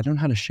our pod. I don't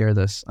know how to share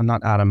this. I'm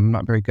not Adam. I'm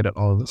not very good at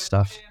all of this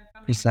stuff.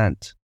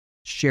 Present,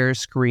 share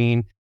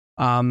screen.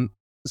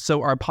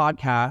 So our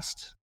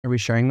podcast, are we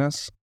sharing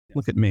this?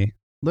 Look at me.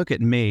 Look at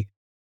me.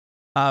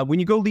 When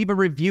you go leave a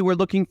review, we're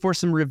looking for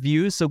some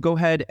reviews. So go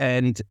ahead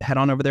and head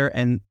on over there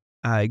and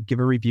give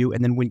a review.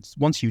 And then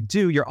once you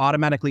do, you're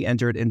automatically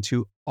entered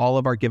into all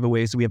of our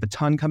giveaways. We have a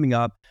ton coming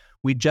up.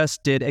 We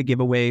just did a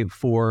giveaway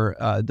for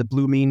the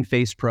Blue Mean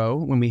Face Pro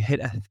when we hit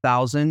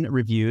 1,000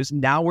 reviews.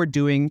 Now we're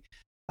doing,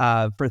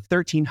 for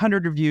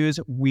 1,300 reviews,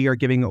 we are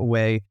giving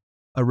away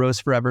a Rose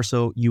Forever.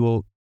 So you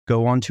will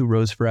go on to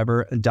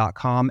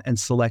roseforever.com and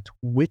select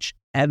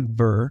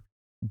whichever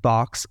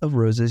box of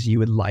roses you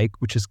would like,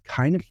 which is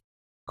kind of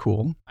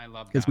cool. I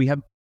love that. Because we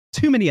have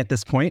too many at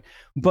this point,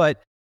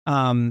 but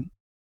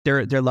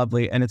they're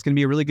lovely. And it's going to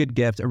be a really good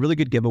gift, a really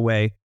good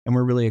giveaway. And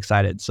we're really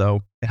excited.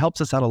 So it helps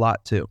us out a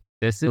lot too.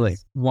 This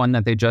is one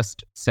that they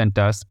just sent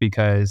us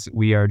because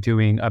we are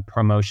doing a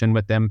promotion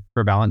with them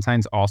for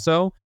Valentine's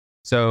also.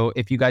 So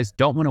if you guys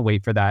don't want to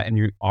wait for that and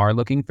you are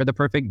looking for the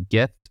perfect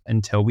gift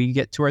until we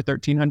get to our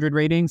 1,300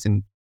 ratings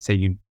and say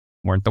you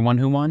weren't the one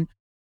who won,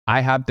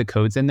 I have the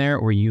codes in there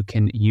where you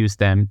can use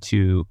them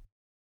to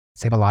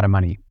save a lot of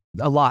money.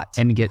 A lot.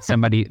 And get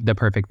somebody the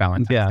perfect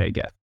Valentine's Day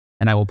gift.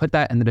 And I will put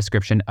that in the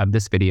description of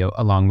this video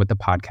along with the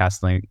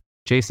podcast link.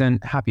 Jason,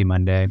 happy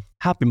Monday.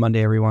 Happy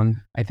Monday,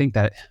 everyone. I think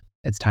that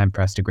it's time for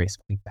us to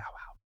gracefully bow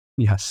out.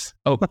 Yes.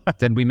 Oh,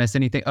 did we miss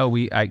anything? Oh,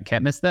 I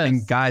can't miss this.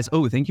 And guys,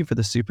 thank you for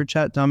the super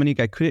chat, Dominique.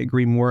 I couldn't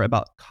agree more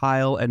about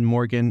Kyle and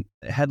Morgan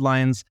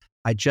headlines.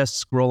 I just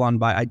scroll on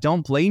by. I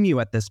don't blame you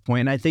at this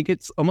point. And I think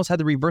it's almost had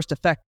the reversed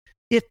effect.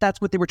 If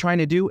that's what they were trying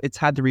to do, it's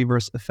had the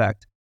reverse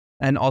effect.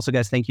 And also,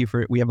 guys, thank you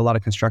we have a lot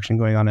of construction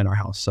going on in our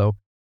house. So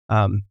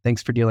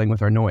thanks for dealing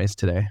with our noise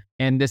today.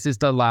 And this is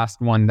the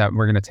last one that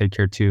we're going to take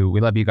here too. We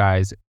love you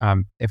guys.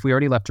 If we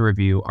already left a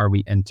review, are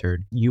we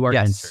entered? You are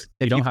entered.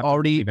 If you don't have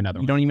already, you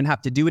don't even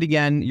have to do it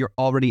again. You're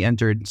already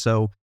entered.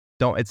 So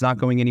it's not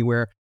going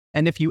anywhere.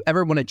 And if you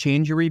ever want to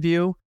change your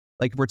review,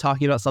 like if we're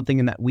talking about something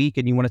in that week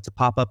and you want it to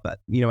pop up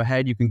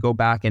ahead, you can go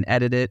back and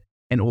edit it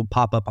and it will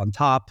pop up on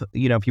top,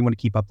 if you want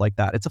to keep up like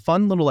that. It's a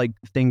fun little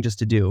thing just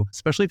to do,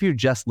 especially if you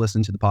just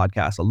listen to the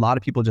podcast. A lot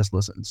of people just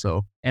listen.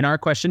 So, and our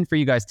question for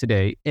you guys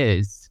today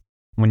is,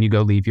 when you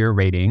go leave your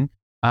rating,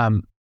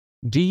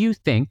 do you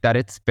think that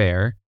it's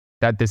fair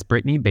that this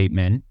Brittany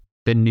Bateman,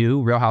 the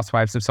new Real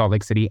Housewives of Salt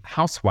Lake City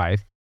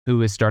housewife,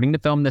 who is starting to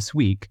film this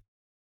week,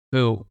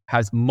 who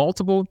has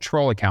multiple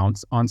troll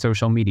accounts on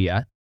social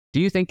media,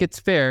 do you think it's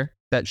fair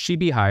that she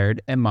be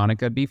hired and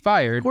Monica be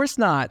fired. Of course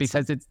not.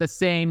 Because it's the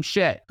same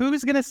shit.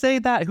 Who's going to say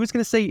that? Who's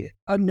going to say,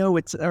 no,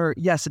 or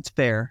yes, it's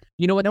fair?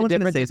 You know what No the one's gonna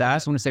difference say is? I that.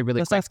 just want to say really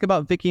Let's quick. ask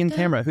about Vicky and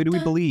Tamara. Who do we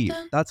believe?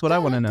 That's what I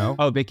want to know.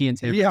 Oh, Vicky and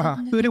Tamara. Yeah.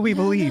 Who do we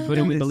believe? Who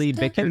do we believe,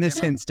 Vicky? In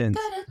this instance.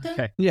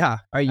 Okay. Yeah. All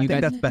right, you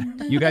guys. That's better.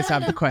 You guys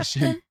have the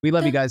question. We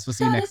love you guys. We'll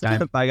see you next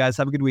time. Bye, guys.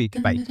 Have a good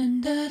week. Bye.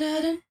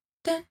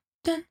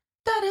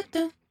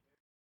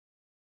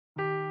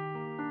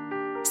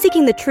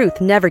 Seeking the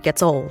truth never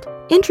gets old.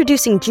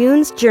 Introducing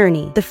June's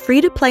Journey, the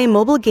free-to-play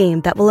mobile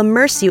game that will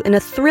immerse you in a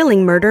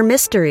thrilling murder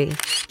mystery.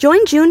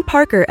 Join June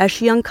Parker as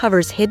she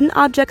uncovers hidden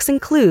objects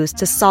and clues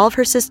to solve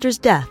her sister's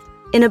death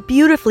in a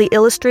beautifully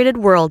illustrated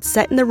world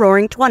set in the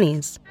Roaring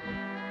 20s.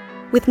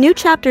 With new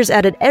chapters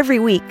added every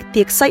week,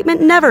 the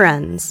excitement never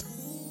ends.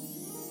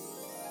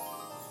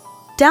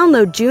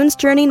 Download June's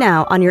Journey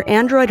now on your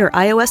Android or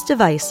iOS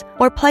device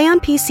or play on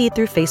PC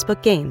through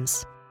Facebook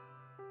Games.